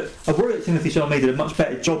worry that Timothée Chalamet did a much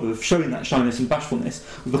better job of showing that shyness and bashfulness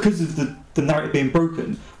because of the narrative being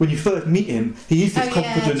broken. When you first meet him, he is this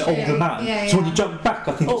confident older man. So when you jump back,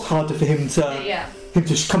 I think it's harder for him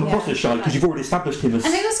to come across as shy because you've already established him as.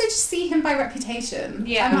 And I also just see him by reputation.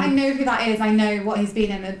 Yeah. I know who that is. I know what he's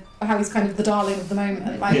been in and how he's kind of the darling of the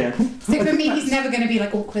moment. Like, so for me, he's never going to be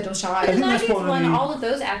like awkward or shy. In the 90s, all of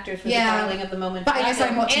those actors were the darling of the moment. But I guess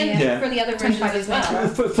I'm watching and for the other versions as well.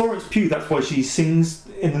 For Florence Pugh, that's why she sings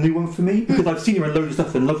in the new one for me, because I've seen her in loads of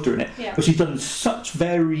stuff and loved her in it. Yeah. But she's done such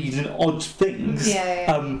varied and odd things.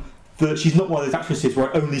 That she's not one of those actresses where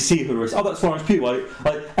I only see her as, oh, that's Florence Pugh, like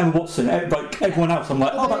Emma Watson, like everyone else, I'm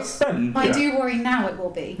like, oh, that's them. I do worry now it will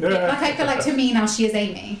be. Like, I feel like to me now she is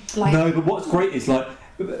Amy. Like, no, but what's great is, like,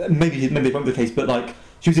 maybe it won't be the case, but, like,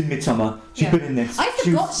 she was in Midsummer, she's been in this. I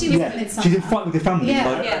forgot she was in Midsummer. She's in Fight with the Family. Yeah.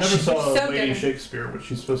 Like, I never saw Lady Shakespeare, which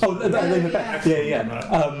she's supposed to be. Lady Macbeth.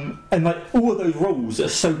 And like all of those roles are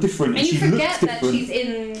so different, and she you forget looks that different. she's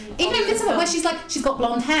in. Even in Midsummer, where she's got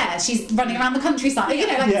blonde hair, she's running around the countryside, you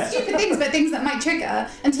know, like stupid things, but things that might trigger.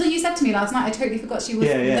 Until you said to me last night, I totally forgot she was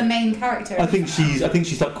the main character. I think she's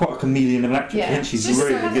like quite a chameleon of an actress. I think she's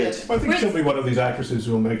really good. I think she'll be one of these actresses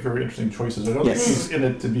who will make very interesting choices. I don't think she's in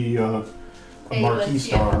it to be a marquee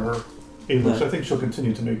star. A-list. I think she'll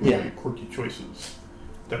continue to make really quirky choices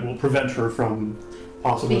that will prevent her from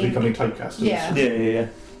possibly becoming typecast. Yeah.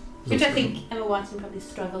 Which I think Emma Watson probably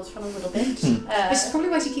struggles from a little bit. Which is probably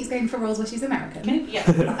why she keeps going for roles where she's American. Yeah.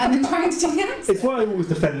 And then trying to do the accent. It's why I always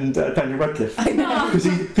defend Daniel Radcliffe. I know.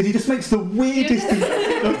 Because he just makes the weirdest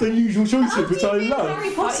and unusual choices, which I love.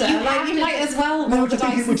 Harry Potter, you might as well.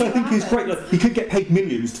 Which I think is great. Like, he could get paid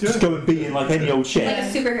millions to just go and be in like any old shit. Like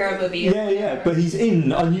a superhero movie. Yeah. But he's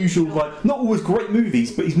in unusual, like not always great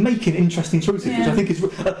movies, but he's making interesting choices, which I think is,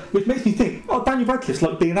 which makes me think, oh, Daniel Radcliffe's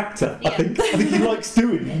like being an actor. I think he likes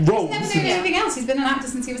doing roles. He's never doing anything else. He's been an actor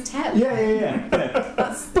since he was 10. Yeah.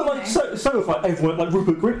 But like so have like everyone like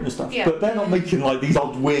Rupert Grint and stuff. But they're not making like these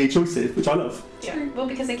odd weird choices, which I love. Yeah. Well,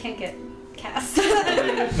 because they can't get cast.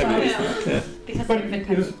 Because but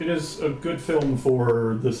it is a good film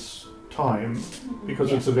for this time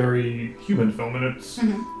because it's a very human film, and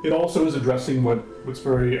it also is addressing what's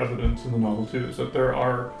very evident in the novel too, is that there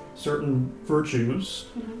are certain virtues,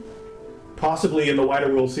 possibly in the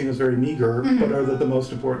wider world seen as very meager, but are the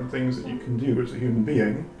most important things that you can do as a human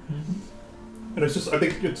being. And it's just, I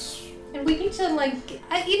think it's. And we need to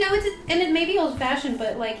it may be old-fashioned,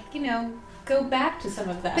 but go back to some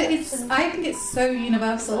of that. But I think it's so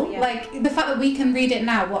universal. Like the fact that we can read it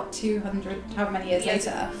now, 200, however many years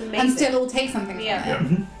later, and still all take something from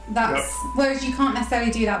it. That's whereas you can't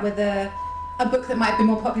necessarily do that with a book that might be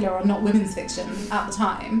more popular or not women's fiction at the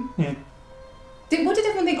time. Yeah. What did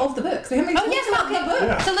everyone think of the book? So we haven't talked about the book.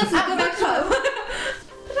 Yeah. So let's go back to it.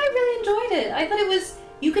 But I really enjoyed it. I thought it was.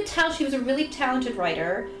 You could tell she was a really talented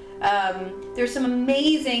writer. There's some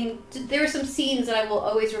there are some scenes that I will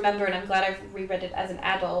always remember, and I'm glad I've reread it as an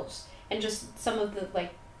adult, and just some of the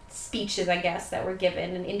speeches, I guess, that were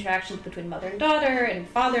given, and interactions between mother and daughter, and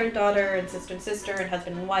father and daughter, and sister, and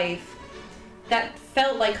husband and wife, that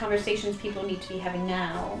felt like conversations people need to be having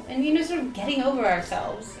now, and sort of getting over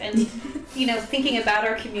ourselves, and thinking about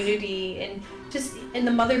our community, and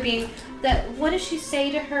the mother being that. What does she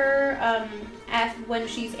say to her when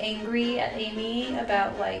she's angry at Amy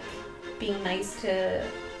about being nice to?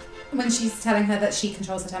 When she's telling her that she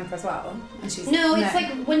controls her temper as well, and she's it's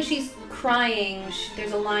like when she's crying.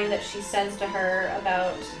 There's a line that she says to her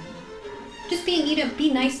about just being,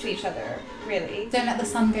 be nice to each other. Really, don't let the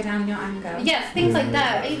sun go down in your anger. Yes, things like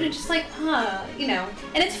that. You're just like, And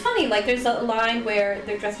it's funny. There's a line where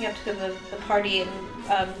they're dressing up to the party,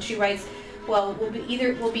 and she writes, "Well,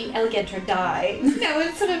 we'll be elegant or die."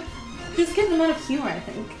 It's sort of just gives a lot of humor, I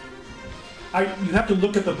think. You have to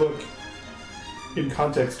look at the book in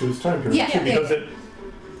context to its time period, because it,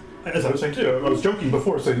 as I was saying too, I was joking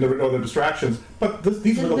before saying there were no other distractions, but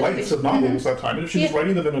these were the lengths of novels that time, and she was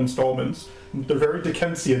writing them in installments. They're very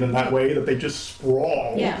Dickensian in that way, that they just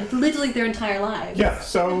sprawl. Yeah, literally their entire lives. Yeah,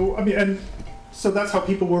 so, so that's how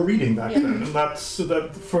people were reading back then, and that's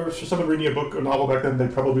that for someone reading a book or novel back then, they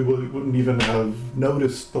probably wouldn't even have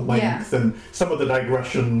noticed the length and some of the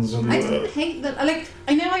digressions. And I didn't hate that.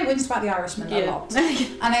 I know I whinged about The Irishman a lot,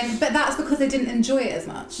 but that's because I didn't enjoy it as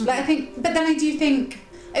much. But then I do think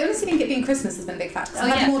I honestly think it being Christmas has been a big factor. Oh,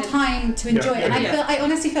 I've had yes, more time to enjoy it, and yeah. I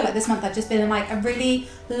honestly feel like this month I've just been in like a really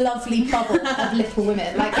lovely bubble of Little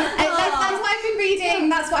Women. Like that's what I've been reading.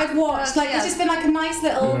 That's what I've watched. Like it's just been like a nice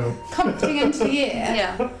little comforting end to the year.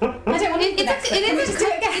 Yeah. I don't want to. It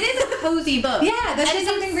is a cozy book. Yeah, there's just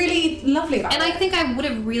something really lovely about it. And I think I would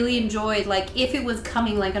have really enjoyed, like, if it was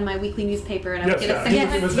coming, like, on my weekly newspaper, and I would get a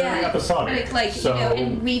second. It was very episodic. Like, so... you know,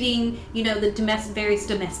 and reading, you know, the various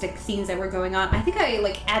domestic scenes that were going on. I think I,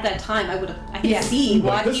 like, at that time, I could see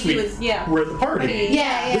why he was, we're at the party.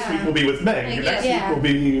 This week we'll be with Meg. Like, next week we'll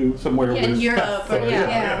be somewhere with in Europe. Beth,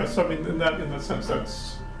 Or, So I mean, in that sense,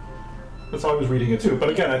 that's how I was reading it too. But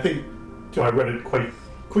again, I think I read it quite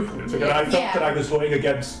quickly. So again, I felt that I was going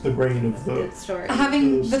against the grain of the story.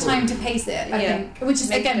 Having the time to pace it, I think, which is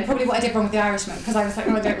again probably what I did wrong with The Irishman, because I was like,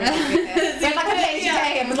 oh, I don't really do this. Read like a page a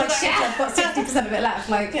day and was like, shit, I've got 60% of it left.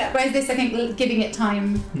 Like, whereas this, I think, giving it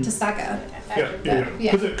time to stagger.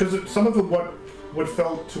 Because some of it, what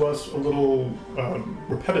felt to us a little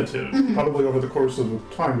repetitive, probably over the course of the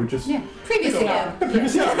time, we just previously,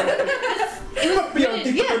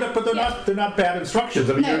 but they're not bad instructions.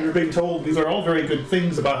 I mean, you're being told these are all very good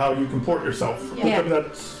things about how you comport yourself. I mean,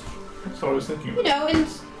 that's what I was thinking. You know, and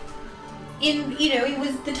it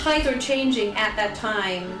was the tides are changing at that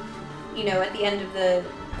time. You know, at the end of the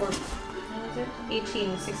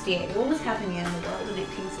 1868. What was happening in the world in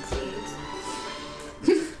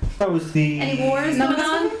 1868? That was the... Any wars going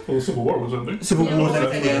on? Well, the Civil War was ending. Civil War was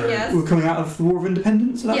ending. Yes. We were coming out of the War of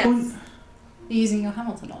Independence at that point. Using your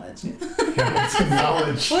Hamilton knowledge. Hamilton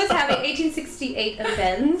knowledge. What was happening? 1868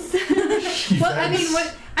 events. Well,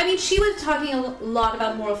 I mean, she was talking a lot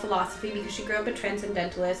about moral philosophy because she grew up a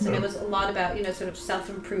transcendentalist, and it was a lot about, you know, sort of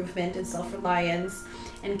self-improvement and self-reliance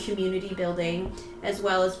and community building, as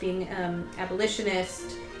well as being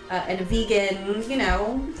abolitionist and a vegan, you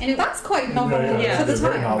know. And that's quite novel for the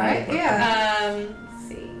time, right? Let's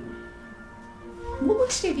see. What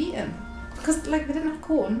would she have eaten? Because, like, they didn't have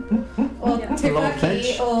corn or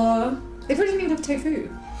tofurkey or... They probably didn't even have tofu.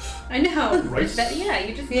 I know. Rice.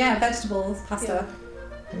 Vegetables, pasta.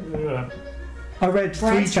 Yeah. I read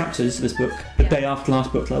 3 chapters of this book the day after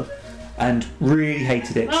last book club and really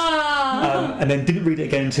hated it. And then didn't read it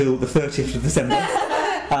again until the 30th of December,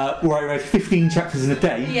 where I read 15 chapters in a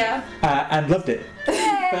day and loved it.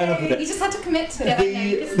 You just had to commit to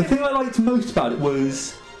it. The thing I liked most about it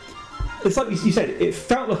was... It's like you said, it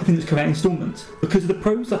felt like a thing that's coming out in installments because of the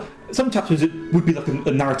prose. Like, some chapters it would be like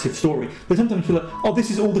a narrative story, but sometimes you feel like, oh,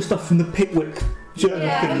 this is all the stuff from the Pickwick journal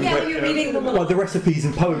thing, you're reading like the recipes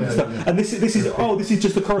and poems and stuff. And this is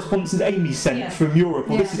just the correspondence that Amy sent from Europe,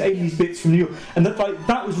 or this is Amy's bits from New York, and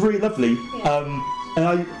that was really lovely. And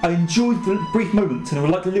I enjoyed the brief moments, and I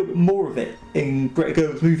would like a little bit more of it in Greta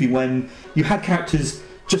Gerwig's movie when you had characters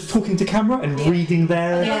just talking to camera and reading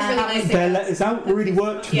their letters out. Really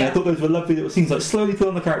worked for me. I thought those were lovely little scenes, like slowly put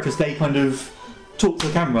on the characters, they kind of talk to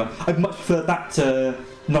the camera. I'd much prefer that to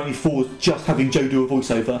 94's just having Joe do a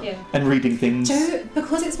voiceover and reading things. Joe,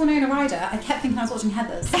 because it's Winona Ryder, I kept thinking I was watching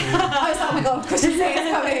Heathers. I was like, oh my god, Christmas Day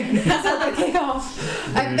is coming. That's not going to kick off.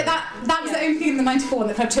 But that was the only thing in the 94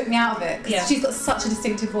 that kind of took me out of it, because she's got such a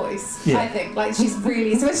distinctive voice, I think. Like, she's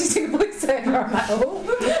really... So when she's doing a voiceover, I'm like, oh,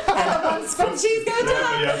 that's what she's going to do.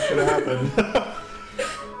 Yeah, it's going to happen.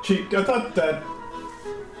 I thought that,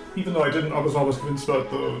 even though I wasn't always convinced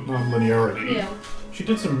about the non-linearity, she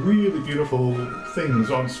did some really beautiful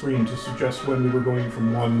things on screen to suggest when we were going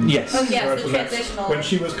from one the transitional. When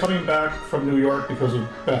she was coming back from New York because of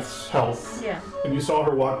Beth's health, and you saw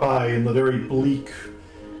her walk by in the very bleak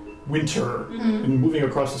winter and moving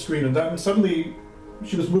across the screen, and then suddenly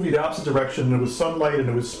she was moving the opposite direction, and it was sunlight and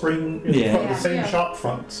it was spring in front of the same shop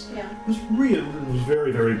fronts. It was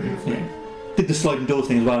very, very beautiful. Did the sliding door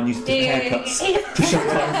thing as well and used the haircuts to show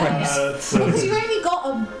time frames. Because you only got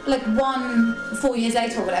one 4 years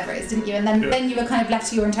later or whatever it is, didn't you? And then you were kind of left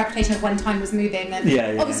to your interpretation of when time was moving,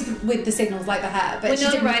 and obviously with the signals like the hair. But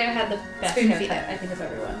Winona Ryder had the best haircut, I think, of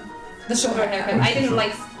everyone. The short haircut. I didn't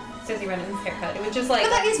like Saoirse Ronan's haircut. It was just like...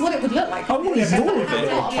 But that is what it would look like. I wanted more of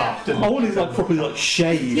it. I wanted like properly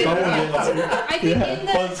shaved. I think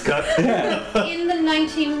buzz cut. In the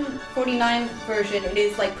 1949 version, it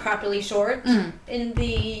is like properly short. In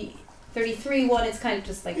the 33 one, it's kind of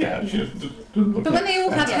just like... But when they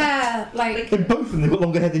all had hair, like... In both of them, they've got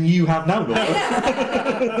longer hair than you have now, No!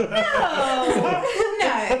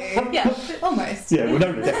 Yeah, almost. Yeah,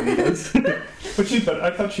 Winona definitely does. But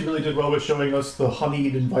I thought she really did well with showing us the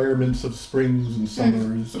honeyed environments of springs and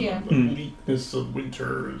summers and the bleakness of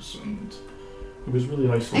winters, and it was really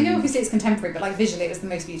nice. I know obviously it's contemporary, but like visually it was the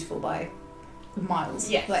most beautiful by miles.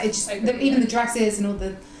 Yeah, like it's just even the dresses and all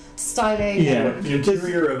the styling. Yeah. and- The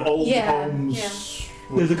interior of old Yeah. homes.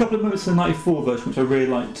 Yeah. There's a couple of moments in the 94 version which I really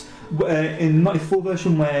liked. In the 94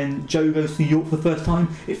 version, when Joe goes to New York for the first time,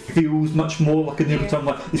 it feels much more like a New York time,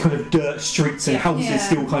 like these kind of dirt streets and houses Yeah.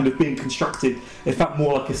 still kind of being constructed. It felt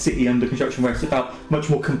more like a city under construction, whereas it felt much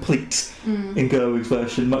more complete in Gerwig's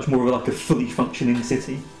version, much more of like a fully functioning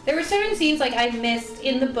city. There were certain scenes like I missed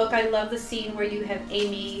in the book. I love the scene where you have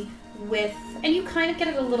Amy with, and you kind of get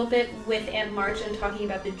it a little bit with Aunt March and talking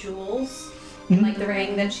about the jewels and like the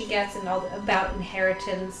ring that she gets and all about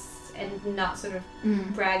inheritance and not sort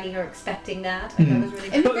of bragging or expecting that. I thought it was really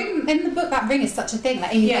In good. the ring, in the book, that ring is such a thing.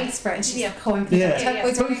 Like Amy Yeah. waits for it, and she's Yeah. calling for the Yeah.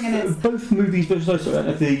 turquoise ring, and it's Both movies, both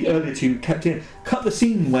the earlier two, kept in cut the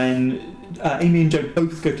scene when Amy and Joe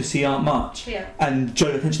both go to see Aunt March, Yeah. and Joe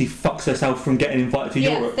essentially fucks herself from getting invited to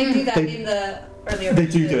Yes, Europe. they do that They- in the earlier. They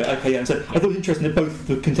do it, okay, yeah. So I thought it was interesting that both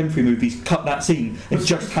the contemporary movies cut that scene and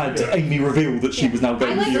just had Yeah. Amy reveal that she Yeah. was now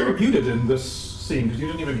going I like to You Europe. repeated in this scene because you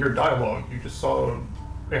didn't even hear dialogue. You just saw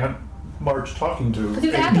Aunt March talking to. Because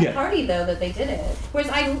it was at the Yeah. party though that they did it. Whereas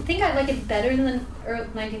I think I like it better than the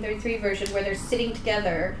 1933 version where they're sitting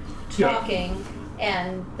together Yeah. talking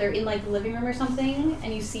and they're in like the living room or something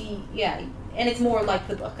and you see and it's more like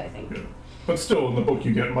the book I think. Yeah. But still, in the book,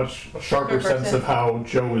 you get a sharper Sharper sense sense. of how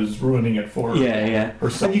Joe is ruining it for Yeah.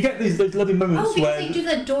 herself. And you get those lovely moments Oh, because when. they do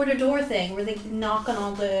that door-to-door thing where they knock on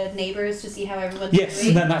all the neighbors to see how everyone's Yes, doing.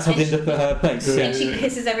 and then that's how they And end up at her place. she- Yeah. And she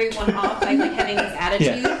pisses everyone off by like having this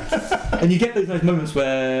attitude. And you get those nice moments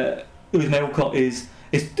where Louise May Alcott is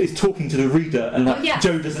talking to the reader, and like Oh, yeah.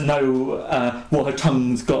 Joe doesn't know what her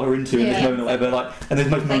tongue's got her into in this Yeah. moment or whatever. Like, and there's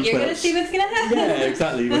most Like moments you're where gonna see what's gonna happen. yeah,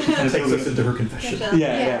 exactly. Where she kind of takes feels us into her confession. Gotcha.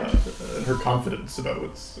 yeah. Her confidence about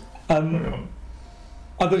what's going Um, on.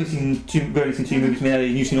 I've only seen two movies. Mary,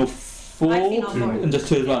 you've seen all four, I've seen all four. and just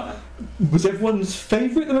two as well. Was everyone's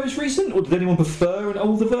favourite the most recent, or did anyone prefer an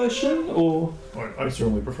older version? Or I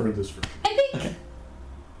certainly prefer this version. I think Okay.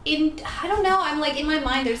 I don't know, I'm like in my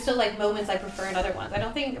mind there's still like moments I prefer in other ones. I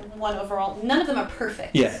don't think one overall, none of them are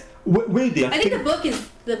perfect. yeah, weirdly, I think the book is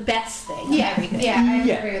the best thing. of yeah, everything. yeah.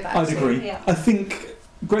 I agree with that. I'd agree. Yeah. I think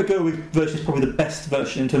Greg Gerwig version is probably the best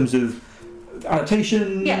version in terms of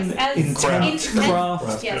adaptation, Yes, as intent, in-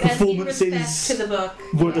 craft, Yes, as in performances, respect to the book.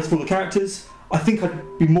 what it does for the characters. I think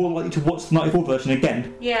I'd be more likely to watch the 94 version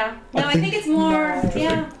again. Yeah. No, I I think- think it's more. Interesting.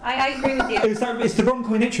 Yeah, I agree with you. It's the wrong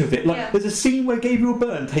kind of nature of it. Like, Yeah. there's a scene where Gabriel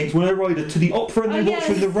Byrne takes Winona Ryder to the opera and they Oh, watch yes.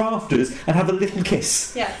 from the rafters and have a little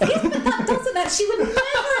kiss. Yeah. Yes, but that doesn't. That she would never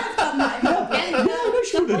have done that. In the book. And no,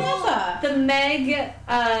 she wouldn't. Never. the Meg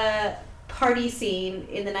party scene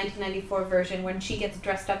in the 1994 version when she gets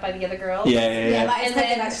dressed up by the other girls. Yeah. That is And quite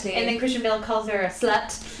then, good, actually. and then Christian Bale calls her a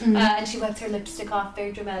slut, and she wipes her lipstick off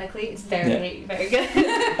very dramatically. It's very, very good.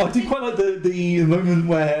 I do quite like the moment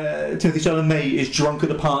where Timothy Chalamet is drunk at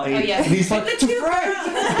the party Oh, yeah. and he's like, The two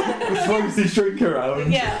 "Fred!" throws his drink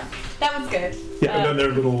around. Yeah, that was good. Yeah, And then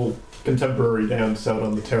their little contemporary dance out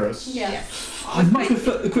on the terrace. Yeah. I much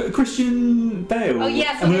prefer Christian Bale Oh,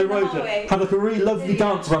 yes, and in Winona the Ryder hallway. have like a really lovely Yeah.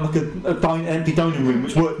 dance around like an empty dining room,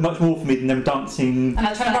 which worked much more for me than them dancing. And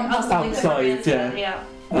I'm trying to run past the Outside, yeah.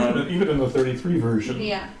 Yeah. Even in the 33 version.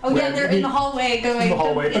 Yeah. Oh, yeah, When they're in the hallway going. In the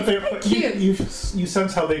hallway, It's but they, quite but you, cute. you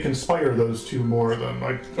sense how they conspire those two more than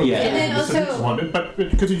like Yeah. And then the Sims also- one, but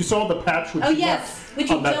because you saw the patch which Oh, she yes, left which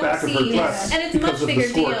you on that don't back of her see. dress And it's a because much of bigger the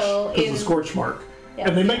scorch, deal because of in. the scorch mark. Yeah.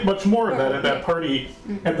 And they make much more of that at Yeah. that party,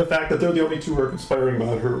 and the fact that they're the only two who are conspiring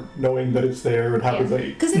about her, knowing that it's there, and how do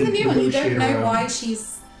they? Because in the new one, you don't negotiate know around. why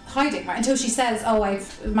she's hiding, right? Until she says, "Oh,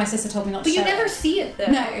 my sister told me not to." But you show never it." see it though.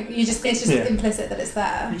 No, it's just Yeah. implicit that it's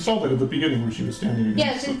there. You saw that at the beginning where she was standing Yeah,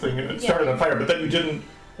 against it- something, and it yeah. started on fire. But then you didn't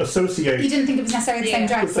associate You didn't think it was necessarily the same Yeah.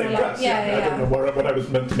 the dress. same or like, dress. yeah, I don't know what I was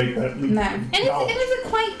meant to make that leap. No. And it's a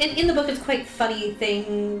quite in the book it's quite funny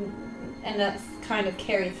thing, and that's kind of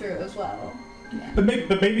carried through as well. But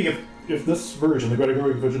maybe if this version, the Greta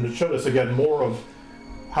Gerwig version, had showed us again more of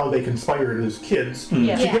how they conspired as kids,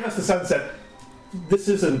 Yeah. to give us the sense that this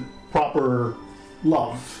isn't proper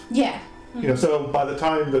love. Yeah. You know, so by the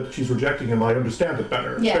time that she's rejecting him, I understand it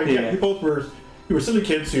better. Yeah. But again, Yeah. you both were silly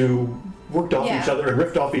kids who worked off Yeah. each other and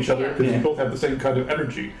riffed off each other Yeah. because Yeah. you both had the same kind of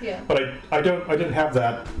energy. Yeah. But I didn't have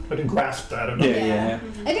that. I didn't grasp that enough. Yeah.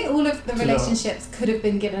 I think all of the To know. relationships could have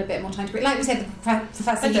been given a bit more time to breathe. Like we said, the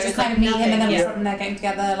professor, But you there's just kind like of meet him and then all of nothing, a sudden they're getting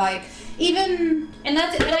together. Like And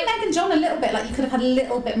that's like Meg and John a little bit. Like you could have had a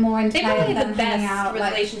little bit more into they probably had the hanging best out,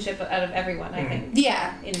 relationship out of everyone. I think.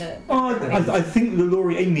 Yeah. In the. I think the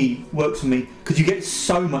Laurie Amy works for me because you get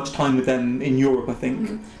so much time with them in Europe. I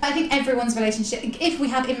think. I think everyone's relationship. If we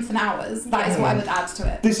had infinite hours, that is what I would add to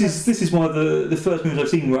it. This is one of the first movies I've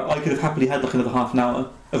seen where I could have happily had like another half an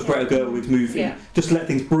hour of Greta Gerwig's movie. Yeah. Just let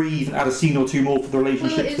things breathe and add a scene or two more for the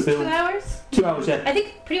relationships to build. 2 hours? 2 hours, yeah. I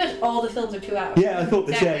think pretty much all the films are 2 hours. Yeah, I thought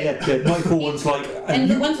this. Exactly. Yeah. Nightfall one's like. And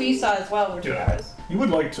the ones we saw as well were 2 hours. You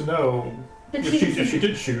would like to know if she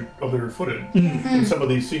did shoot other footage Mm. in some of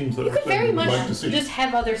these scenes that You could very would much like to see. just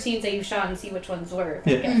have other scenes that you've shot and see which ones were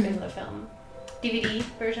Yeah. in the film. DVD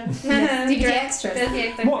version. DVD extras.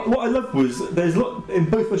 What I loved was there's a lot in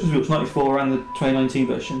both versions, which 94 and the 2019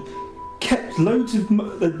 version, kept loads of.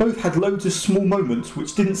 They both had loads of small moments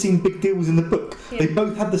which didn't seem big deals in the book. Yeah. They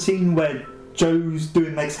both had the scene where Joe's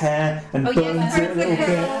doing Meg's hair and Oh, yeah, burns it a little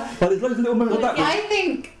bit. Like there's loads of little moments like that. I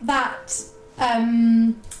think that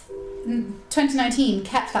 2019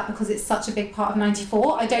 kept that because it's such a big part of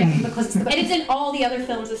 94. I don't think because it's the book. And it's in all the other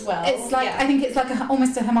films as well. It's like I think it's like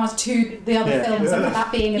almost a homage to the other films, and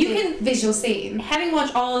that being a You big can- visual scene. Having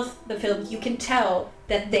watched all of the films, you can tell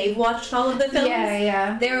that they've watched all of the films.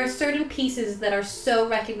 Yeah. There are certain pieces that are so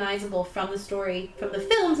recognizable from the story, from the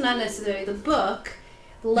films, not necessarily the book,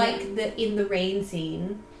 like the In the Rain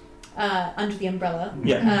scene, under the umbrella,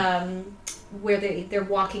 where they're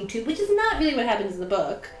walking to, which is not really what happens in the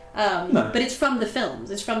book. No. But it's from the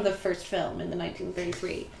films. It's from the first film in the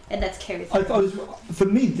 1933, and that's carried I through. for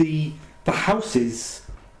me, the houses,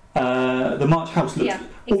 the March house looked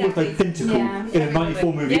almost exactly. identical in a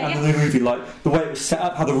 94 movie Yeah, and the new movie. Like the way it was set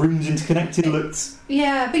up, how the rooms interconnected looked.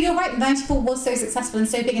 Yeah, but you're right. 94 was so successful and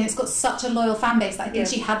so big, and it's got such a loyal fan base that I think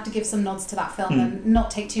she had to give some nods to that film and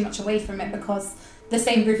not take too much away from it because the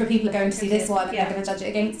same group of people are going to see this one and they're going to judge it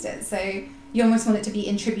against it. So you almost want it to be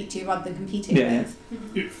in tribute to rather than competing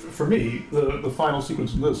with. For me, the final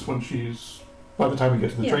sequence in this, when she's by the time we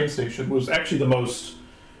get to the train station, was actually the most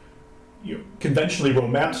conventionally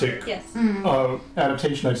romantic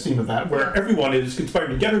adaptation I've seen of that, where everyone is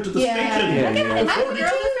conspiring to get her to the station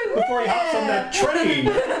before he hops on that train.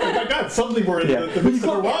 Oh my god, suddenly we're in the midst of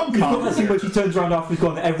a rom-com. You've got that scene where she turns around after he's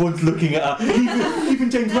gone and everyone's looking at her.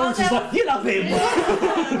 Even James Lawrence is like, you love him!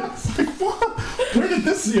 Where did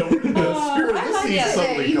the spirit of this scene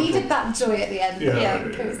suddenly You come needed from? that joy at the end. Yeah.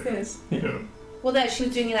 It was good. Yeah. Well, that she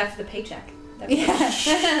was doing it after the paycheck.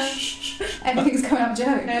 Everything's coming up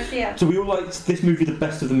Joe. Yeah. So we all liked this movie the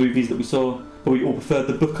best of the movies that we saw, but we all preferred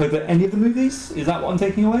the book over any of the movies? Is that what I'm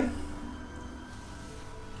taking away?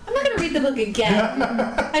 I'm not going to read the book again.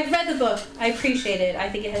 I've read the book. I appreciate it. I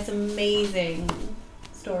think it has amazing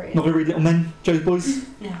story. Not going to read Little Men, Joe's Boys?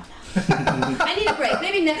 No. I need a break.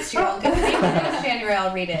 Maybe next year I'll go. Maybe next January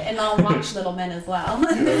I'll read it, and I'll watch Little Men as well.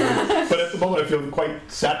 But at the moment I feel quite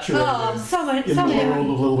saturated so much. in the world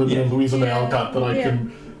of Little Women and Louisa May Alcott that I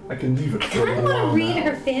can leave it I for a kind of little while want to read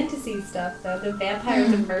now. her fantasy stuff, though. The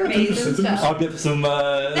vampires and mermaids and stuff. I'll get some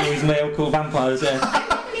Louisa May Alcott vampires, I'm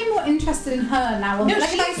definitely more interested in her now. No, like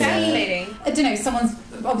she's if I see, fascinating. I don't know, someone's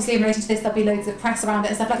obviously in relation to this, there'll be loads of press around it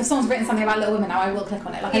and stuff. Like if someone's written something about Little Women now, I will click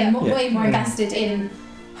on it. Like I'm way more invested in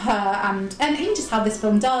her and even just how this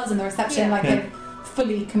film does and the reception. Like I'm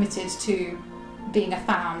fully committed to being a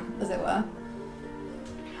fan, as it were.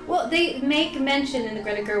 Well, they make mention in the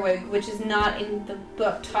Greta Gerwig, which is not in the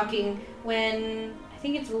book, talking when I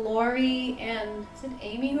think it's Laurie and is it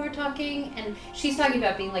Amy who are talking, and she's talking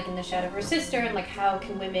about being like in the shadow of her sister and like how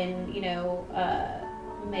can women, you know,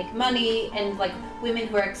 make money and like women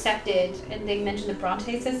who are accepted, and they mentioned the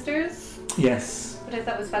Bronte sisters. Yes. Which I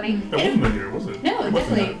thought was funny. That wasn't in here, was it? No, It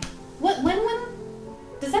wasn't definitely. When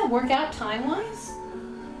does that work out time wise?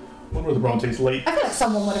 When were the Brontes late? I feel like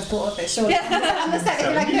someone would have thought of this, surely. On the set, they'd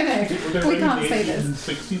be like, no, we can't say this.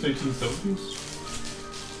 1860s, 1870s?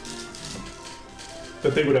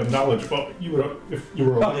 That they would have knowledge. Well, you would have, if you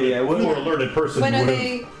were, Oh, yeah, well, you were a learned person, When you are would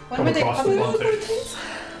they? have When come were they? across the Brontes.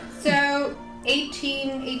 So 18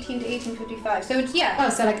 to 1855. So it's Oh,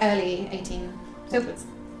 so like early 18.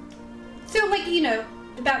 So like, you know,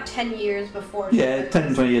 about 10 years before. Yeah,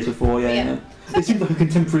 10, 20 years before, yeah. It seems like a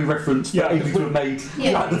contemporary reference that Amy would have made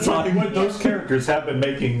at the time. Those characters have been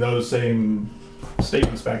making those same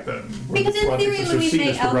statements back then. where Because the in Bronte theory, sisters Louise seen May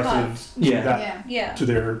as Alcott- progressives to Yeah. that- Yeah. to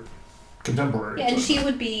their contemporaries. Yeah, and she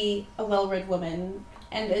would be a well-read woman,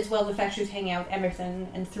 and as well the fact she was hanging out with Emerson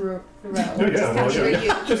and Thoreau.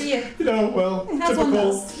 Just, you know, well, As one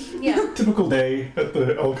does. typical day at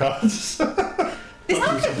the Alcotts. They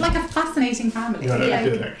sound like a fascinating family. Yeah, like, I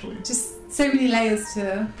did actually. just so many layers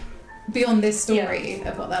to beyond this story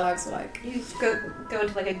of what their lives were like. You just go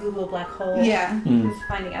into like a Google black hole. Yeah. Just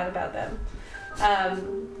finding out about them.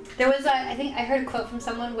 There was I think I heard a quote from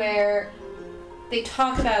someone where they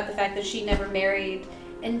talk about the fact that she never married,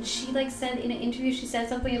 and she like said in an interview, she said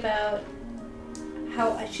something about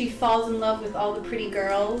how she falls in love with all the pretty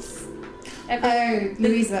girls.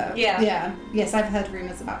 Louisa. Yeah. Yeah. Yes, I've heard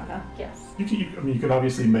rumours about her. Yes. You could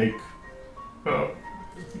obviously make the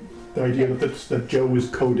idea that Joe is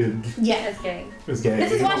coded As gay. as gay.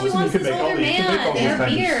 This is why she wants this older man. They have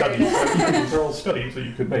beard. These are all studies that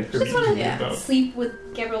you could make. She just want to sleep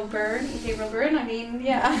with Gabriel Byrne. I mean,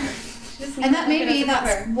 yeah. And that maybe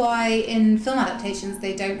that's why in film adaptations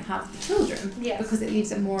they don't have children. Yes. Because it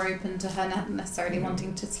leaves it more open to her not necessarily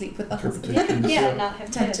wanting to sleep with the husband. Yeah, not have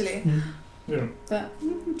potentially. Yeah. But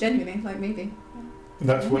genuinely, like maybe. And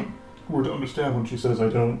that's what we're to understand when she says, "I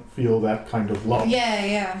don't feel that kind of love."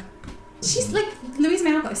 Yeah. She's like Louise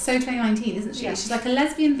May Alcott is so 2019, isn't she? Yeah. She's like a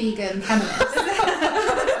lesbian vegan feminist.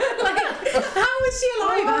 Like, how was she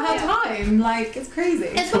alive at her time? Like, it's crazy.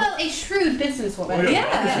 As well, a shrewd businesswoman. Oh,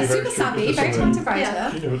 Yeah, super savvy, very talented writer.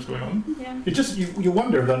 Yeah. She knew what's going on. Yeah. It just you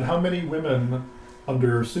wonder then how many women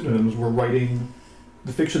under pseudonyms were writing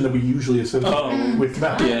the fiction that we usually associate with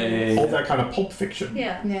men. All that kind of pulp fiction.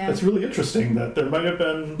 Yeah. It's really interesting that there might have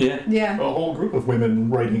been a whole group of women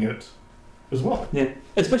writing it as well. Yeah,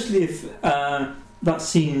 especially if that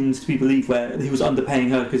seems to be believed where he was underpaying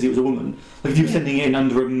her because he was a woman. Like if you were sending it in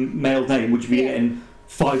under a male name, would you be getting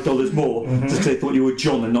 $5 more just because they thought you were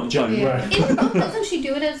John and not Joan? Right. Doesn't she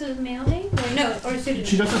do it as a male name? Or no, or a pseudonym?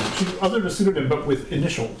 She doesn't. Other than a pseudonym, but with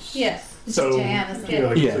initials. Yes. So, Jan, isn't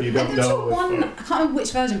it? so you don't I'm know. sure one, I can't remember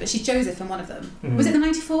which version, but she's Joseph in one of them. Was it the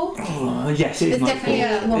 94? Oh, yes, it is There's 94.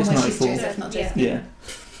 definitely one It's where she's 94. Joseph, not Joseph. Yeah.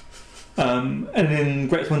 And in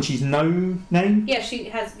Greatest One, she's no name. Yeah, she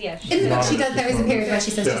has. Yeah, In the book, she does. There is a period where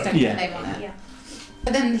she says just don't put a name on it. Yeah.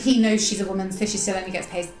 But then he knows she's a woman, so she still only gets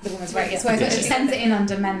paid the woman's rates. Whereas when she sends it in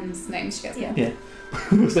under men's names, she gets more. Yeah.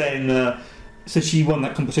 We were saying, so she won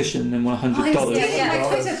that competition and won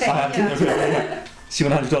 $100. She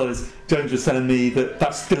won $100. Jones was telling me that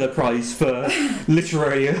that's still a prize for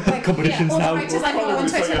literary competitions now. Like, on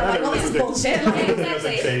Twitter, like, well, this is bullshit. Like,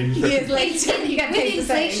 years later, you get paid with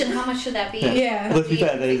inflation, how much should that be? Yeah. Although to be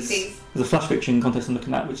fair, there's a flash fiction contest I'm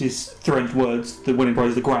looking at, which is 300 words. The winning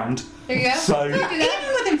prize is $1,000. There you go. So even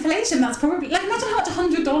with inflation, that's probably like imagine how much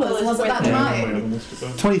 $100 was at that time.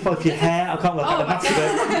 25 for your hair. I can't work out the maths of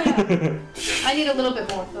it. I need a little bit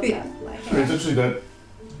more for that. It's interesting that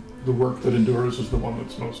the work that endures is the one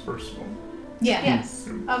that's most personal. Yeah. Yes.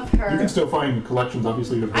 Of her. You can still find collections,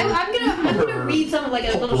 obviously, of her. I'm gonna read some of like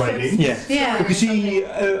a little short. Yeah. Because she,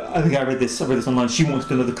 I think I read this online. She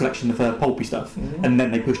wanted another collection of her pulpy stuff, and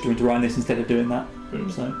then they pushed her into writing this instead of doing that.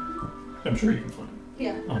 So I'm sure you can find it.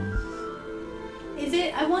 Yeah. Is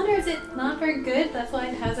it? I wonder. Is it not very good? That's why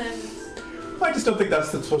it hasn't. I just don't think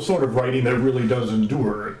that's the sort of writing that really does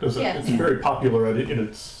endure. It doesn't. Yeah. It's very popular in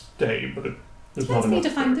its day, but there's not enough. Need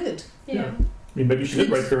to find good. Yeah. I mean, maybe she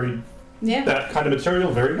did write that kind of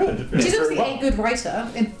material very good. She's obviously a good writer,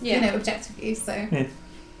 objectively. So. Yeah.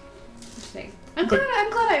 Interesting. I'm glad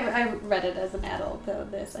I read it as an adult, though.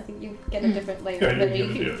 I think you get a different layer of it. You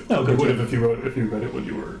would have if you read it when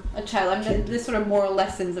you were a child. This sort of moral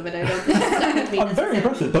lessons of it. I don't think I'm very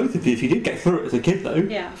impressed with both of you if you did get through it as a kid, though.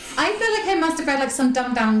 Yeah. I feel like I must have read like some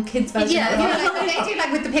dumbed down kids version. Like they do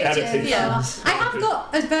like with the pictures. Yeah. I have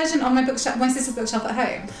got a version on my bookshelf, my sister's bookshelf at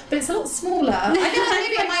home, but it's a lot smaller. I feel like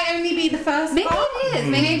maybe it might only be the first. Maybe part. it is.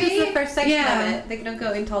 Maybe it's the first section of it. They don't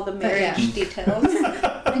go into all the marriage details.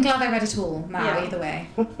 I'm glad I read it all now. Either way,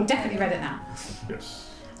 definitely read it now. Yes.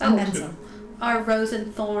 And then some. Our Rose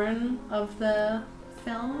and Thorn of the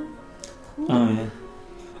film. Oh yeah.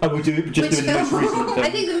 I would do just doing the most recent film. I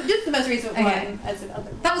think just the most recent one as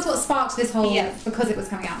another. That was what sparked this whole because it was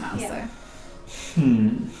coming out now. So.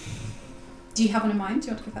 Do you have one in mind? Do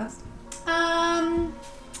you want to go first?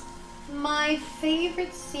 My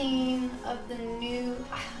favorite scene of the new.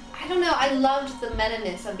 I don't know. I loved the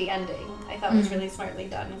meta-ness of the ending. I thought it was really smartly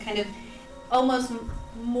done. Kind of almost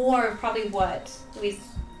more of probably what Louise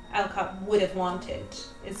Alcott would have wanted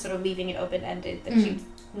is sort of leaving it open-ended, that she's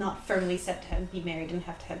not firmly set to be married and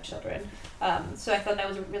have to have children. So I thought that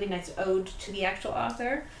was a really nice ode to the actual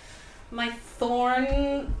author. My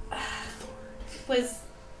thorn was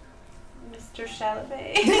Mr.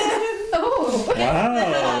 Chalamet. Oh!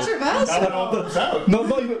 Wow! Controversial.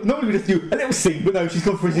 Not even just do a little scene, but no, she's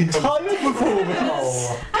gone for his entire performance.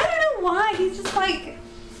 I don't know why. He's just like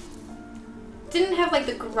didn't have like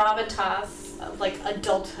the gravitas of like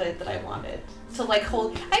adulthood that I wanted. to like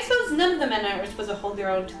hold. I suppose none of the men are supposed to hold their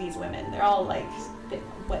own to these women. They're all like bit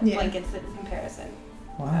wet blankets in comparison.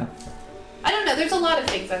 Wow. I don't know. There's a lot of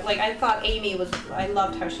things that, like, I thought Amy was. I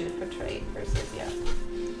loved how she was portrayed versus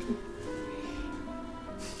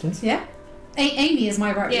Yeah. Amy is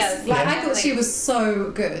my rose. Yeah, like, I thought she was so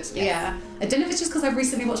good. Yes. Yeah. I don't know if it's just because I've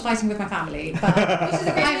recently watched Fighting with My Family, but which is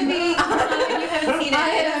a great movie. If you haven't seen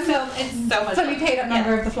it, it's so much fully fun. paid up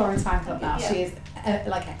member of the Florence Fan Club now. Yeah. She is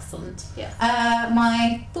like excellent. Yes.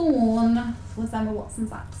 My thorn was Emma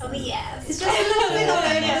Watson's accent. Oh yes. It's just a little bit all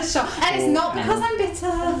over the shop, and it's not because I'm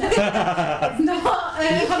bitter. It's not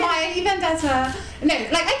Hermione Vendetta. No,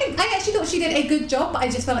 like I actually thought she did a good job, but I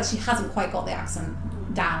just felt like she hasn't quite got the accent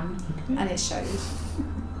down, and it showed.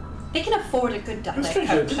 They can afford a good dialect Strange,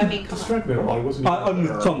 coach. I mean, come on. distracted me at all. I wasn't. I'm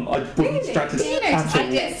with Tom. I wasn't distracted You know, at all. I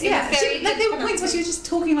did. Yeah, like, there were points where she was just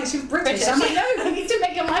talking like she was British. I'm like, no, you need to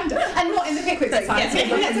make your mind up, and not in the Pickwick society. Yeah.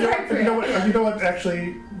 That's appropriate. You know what?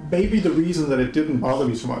 Actually, maybe the reason that it didn't bother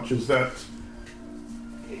me so much is that,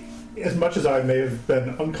 as much as I may have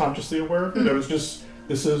been unconsciously aware of it, it was just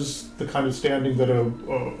this is the kind of standing that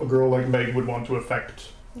a girl like Meg would want to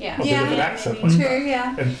affect. Yeah. A bit of an accent like True, that.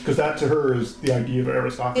 yeah. And because that to her is the idea of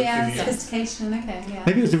aristocracy. Yeah, sophistication, okay, yeah.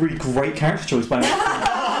 Maybe it was a really great character choice by me.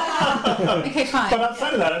 Okay, fine. But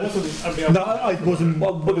outside of that, it wasn't. I mean, No, I wasn't.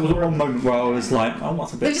 Well, there was one moment where I was like, "Oh,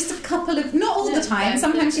 what's a There bit?" were just a couple of, not all the time.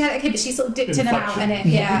 Sometimes she had okay, but she sort of dipped in and out, and it,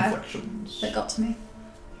 inflections. that got to me.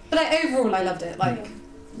 But overall, I loved it. Like,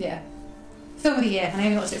 yeah, film of the year, and I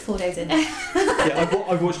only watched it 4 days in. Yeah,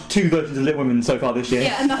 I've watched 2 versions of Little Women so far this year.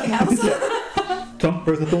 Yeah, and nothing else. Tom,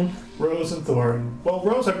 Rose and Thorn. Rose and Thorn. Well,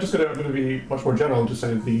 Rose, I'm going to be much more general and just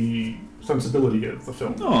say the sensibility of the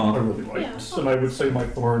film Aw. I really liked. Yeah. And I would say my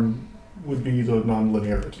thorn would be the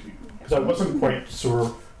non-linearity. Because I wasn't quite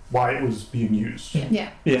sure why it was being used.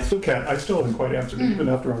 Yeah. Yeah. I still haven't quite answered it, even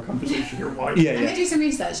after our conversation here, why. Yeah, I'm gonna yeah. do some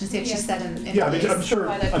research and see if she said in Yeah, I mean, I'm sure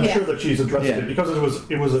that she's addressed Yeah. it because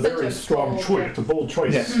it was a Such very a strong bold, choice, a bold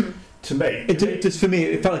choice Yeah. to make. It just for me,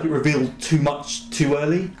 it felt like it revealed too much too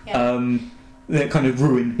early. Yeah. It kind of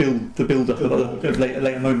ruined the build up of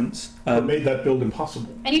later moments. It made that build impossible.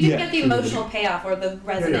 And you didn't Yeah. get the emotional payoff or the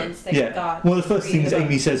resonance that you Yeah. got. One of the first reading things the book.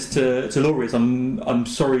 Amy says to Laura is, "I'm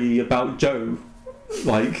sorry about Joe."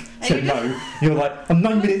 Like, said you no. You're like, I'm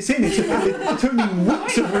 9 minutes in. It took me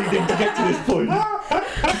weeks of reading to get to this point.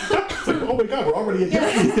 It's like, oh my god, we're already in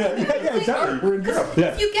Europe. Yeah, exactly. We're in Europe.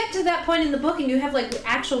 Yeah. If you get to that point in the book and you have like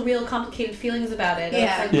actual, real, complicated feelings about it, Yeah.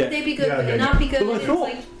 it's like, Yeah. would they be good? Yeah, would they yeah, not be good? Well, I It's thought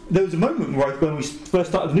like, there was a moment when we first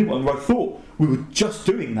started the new one where I thought we were just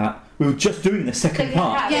doing that. We were just doing the second Second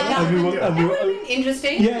part. half. Yeah, And we were, yeah. and that we would have were, been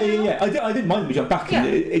interesting. yeah. I didn't mind we jumped back and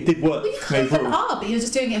Yeah. it did work. Well, you kind of are, but you're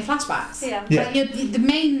just doing it in flashbacks. Yeah. Yeah.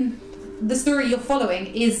 Like, the story you're following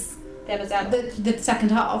is That was out. the second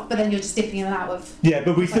half, but then you're just dipping in and out of. Yeah,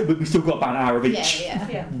 but we still got about an hour of each,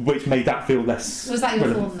 Yeah. which made that feel less. Was that your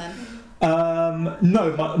relevant. thorn then?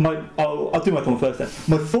 No, I'll do my thorn first then.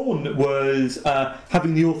 My thorn was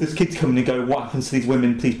having the author's kids come in and go, "What happens to these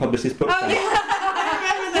women? Please publish this book." Oh, now." yeah.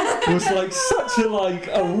 It was like such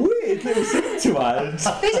a weird little thing to add.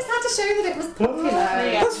 They just had to show that it was popular.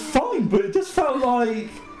 Yeah. That's fine, but it just felt like,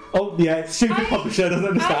 oh yeah, stupid publisher doesn't I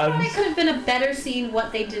understand. thought it could have been a better scene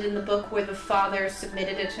what they did in the book where the father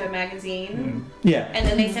submitted it to a magazine Yeah. and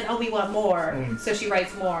then they said, "Oh, we want more," Mm. so she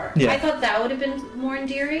writes more. Yeah. I thought that would have been more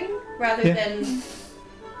endearing rather Yeah. than,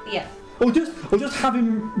 yeah, Or just have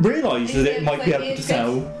him realise that it might be able to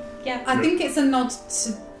sell. yeah. I think it's a nod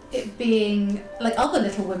to it being like other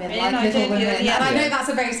Little Women, Yeah, like no, I Little did, Women. yeah. And I know Yeah. that's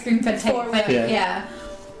a very spoon-fed take, Forward. but Yeah.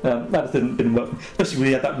 That didn't work. Especially when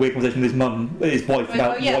he had that weird conversation with his wife Oh,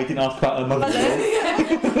 about yeah. why he didn't ask about her mother.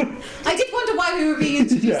 I did wonder why we were being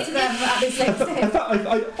introduced Yeah. to them at this late stage.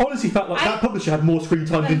 I honestly felt like that publisher had more screen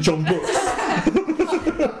time than John Brooks.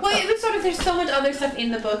 Well, it was sort of, there's so much other stuff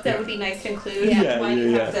in the book that would be nice to include. Yeah. Why Yeah, you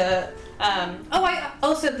yeah, have to.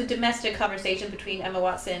 Also the domestic conversation between Emma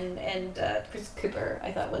Watson and Chris Cooper,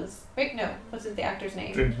 I thought was. Wait, no, what's the actor's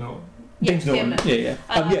name? James Nolan. James Norton. Yeah.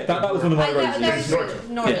 Yeah. That was one of my roses. That was James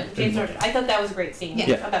Norton. Yeah. James Norton. I thought that was a great scene.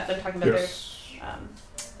 Yeah. About them talking about Yes.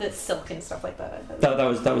 their the silk and stuff like that.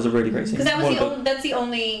 That was a really great scene. Because that was One the of only, that's the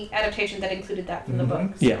only adaptation that included that from the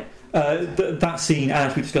book. So. Yeah. That scene,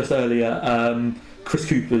 as we discussed earlier, Chris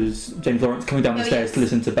Cooper's James Lawrence coming down the stairs yes. to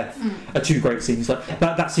listen to Beth are two great scenes. Like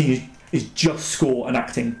that scene is just score and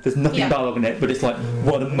acting. There's nothing dialogue in it, but it's like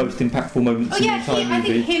one of the most impactful moments in the entire movie. I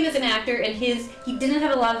think him as an actor and he didn't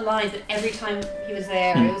have a lot of lines, but every time he was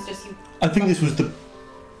there, it was just. I think this was the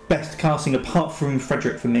best casting apart from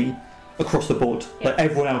Frederick for me across the board. Yeah. Like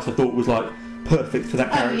everyone else, I thought was like perfect for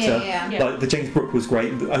that character. yeah. Like the James Brooke was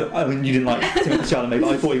great. I mean, you didn't like Timothée Chalamet,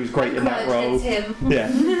 but I thought he was great in that role. It's him.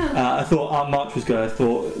 Yeah, I thought Aunt March was good. I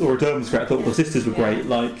thought Laura Dern was great. I thought the sisters were great.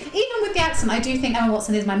 Like even with the accent, I do think Emma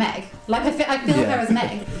Watson is my Meg. Like I feel her as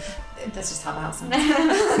Meg. That's just how the house is.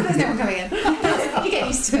 There's no one coming in. You get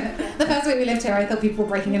used to it. The first week we lived here, I thought people were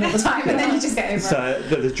breaking in all the time, and then you just get over it. So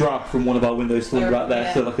the draft from one of our windows still right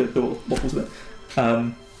there, so like a door waffles a bit.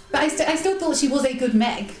 But I still thought she was a good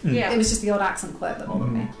Meg. Yeah. It was just the old accent quirk that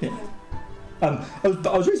bothered me. Yeah. I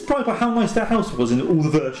was really surprised by how nice their house was in all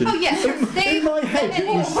the versions. Oh yes, In my head,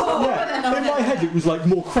 it was like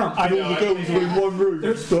more cramped, and all the girls were in one room.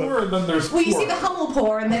 There's four, and then there's Well, you four. see the Hummel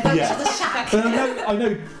pour and the shack. And I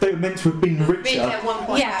know they were meant to have been richer, at one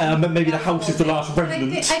point. Yeah. but maybe the house is the last But I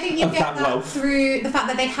remnant think you of get that that wealth. through the fact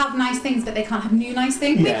that they have nice things, but they can't have new nice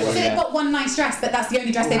things. Yeah, So yeah. they've got one nice dress, but that's the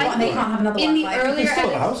only dress they've got, and they can't have another In one. the Like, earlier Still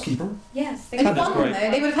have a housekeeper. Yes. in the That's one great.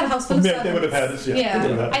 though, they would have had a house full of Yeah, servants. they would have had it. Yeah. Yeah. They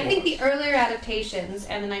would have had I think the earlier adaptations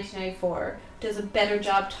and the 1994 does a better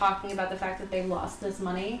job talking about the fact that they lost this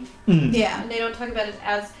money, Yeah. and they don't talk about it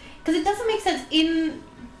as because it doesn't make sense.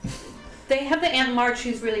 They have the Aunt March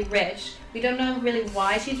who's really rich. We don't know really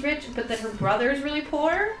why she's rich, but that her brother is really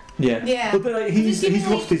poor. Yeah. Yeah. But like, he's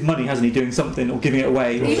lost his money, hasn't he? Doing something or giving it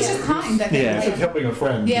away. He was just kind, I think. Yeah. It's like helping a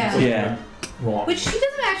friend. Yeah. Yeah. Wrong. Which she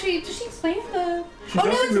doesn't actually. Does she explain the? She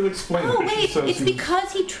doesn't really explain Oh it. She wait, says it's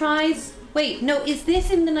because he tries. Wait, no, is this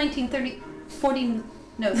in the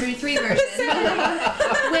 33 version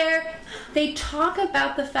where they talk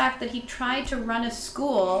about the fact that he tried to run a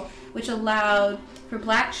school which allowed for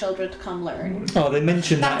black children to come learn? Oh, they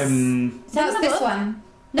mentioned that That's- in. That's the this book? one.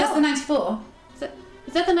 No. That's the 94.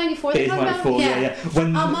 Is that the 94 It they're is talking 94. about? Yeah.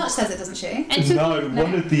 When Aunt March says it, doesn't she? And so no,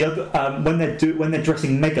 one of the other when they're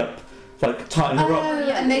dressing Meg up, like tying her up.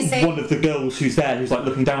 and they say One of the girls who's there, who's like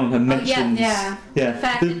looking down on her, mentions. yeah. Yeah. The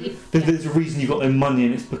fact There- that he- There's a reason you got no money,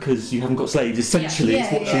 and it's because you haven't got slaves. Essentially, Yeah.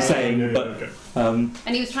 is what Yeah, she's yeah, saying. Yeah, But okay. and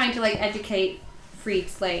he was trying to like educate freed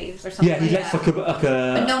slaves or something. yeah, he lets that. like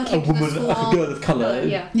But no one a came to the woman, like a school. girl of colour,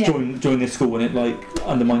 Yeah. Yeah. join this school, and it like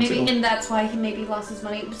undermines Maybe, it. All. and that's why he maybe lost his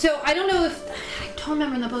money. So I don't know if I don't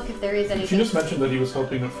remember in the book if there is anything. She just mentioned that he was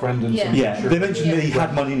helping a friend in Yeah. some Yeah, venture. they mentioned that he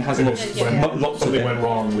had money and hasn't And lost Yeah. lots of something it. went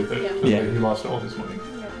wrong with it. Yeah. and Yeah. He lost all his money,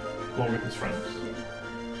 Yeah. along with his friends.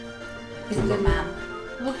 He's a good man.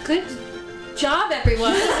 Well, good job,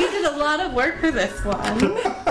 everyone. We did a lot of work for this one.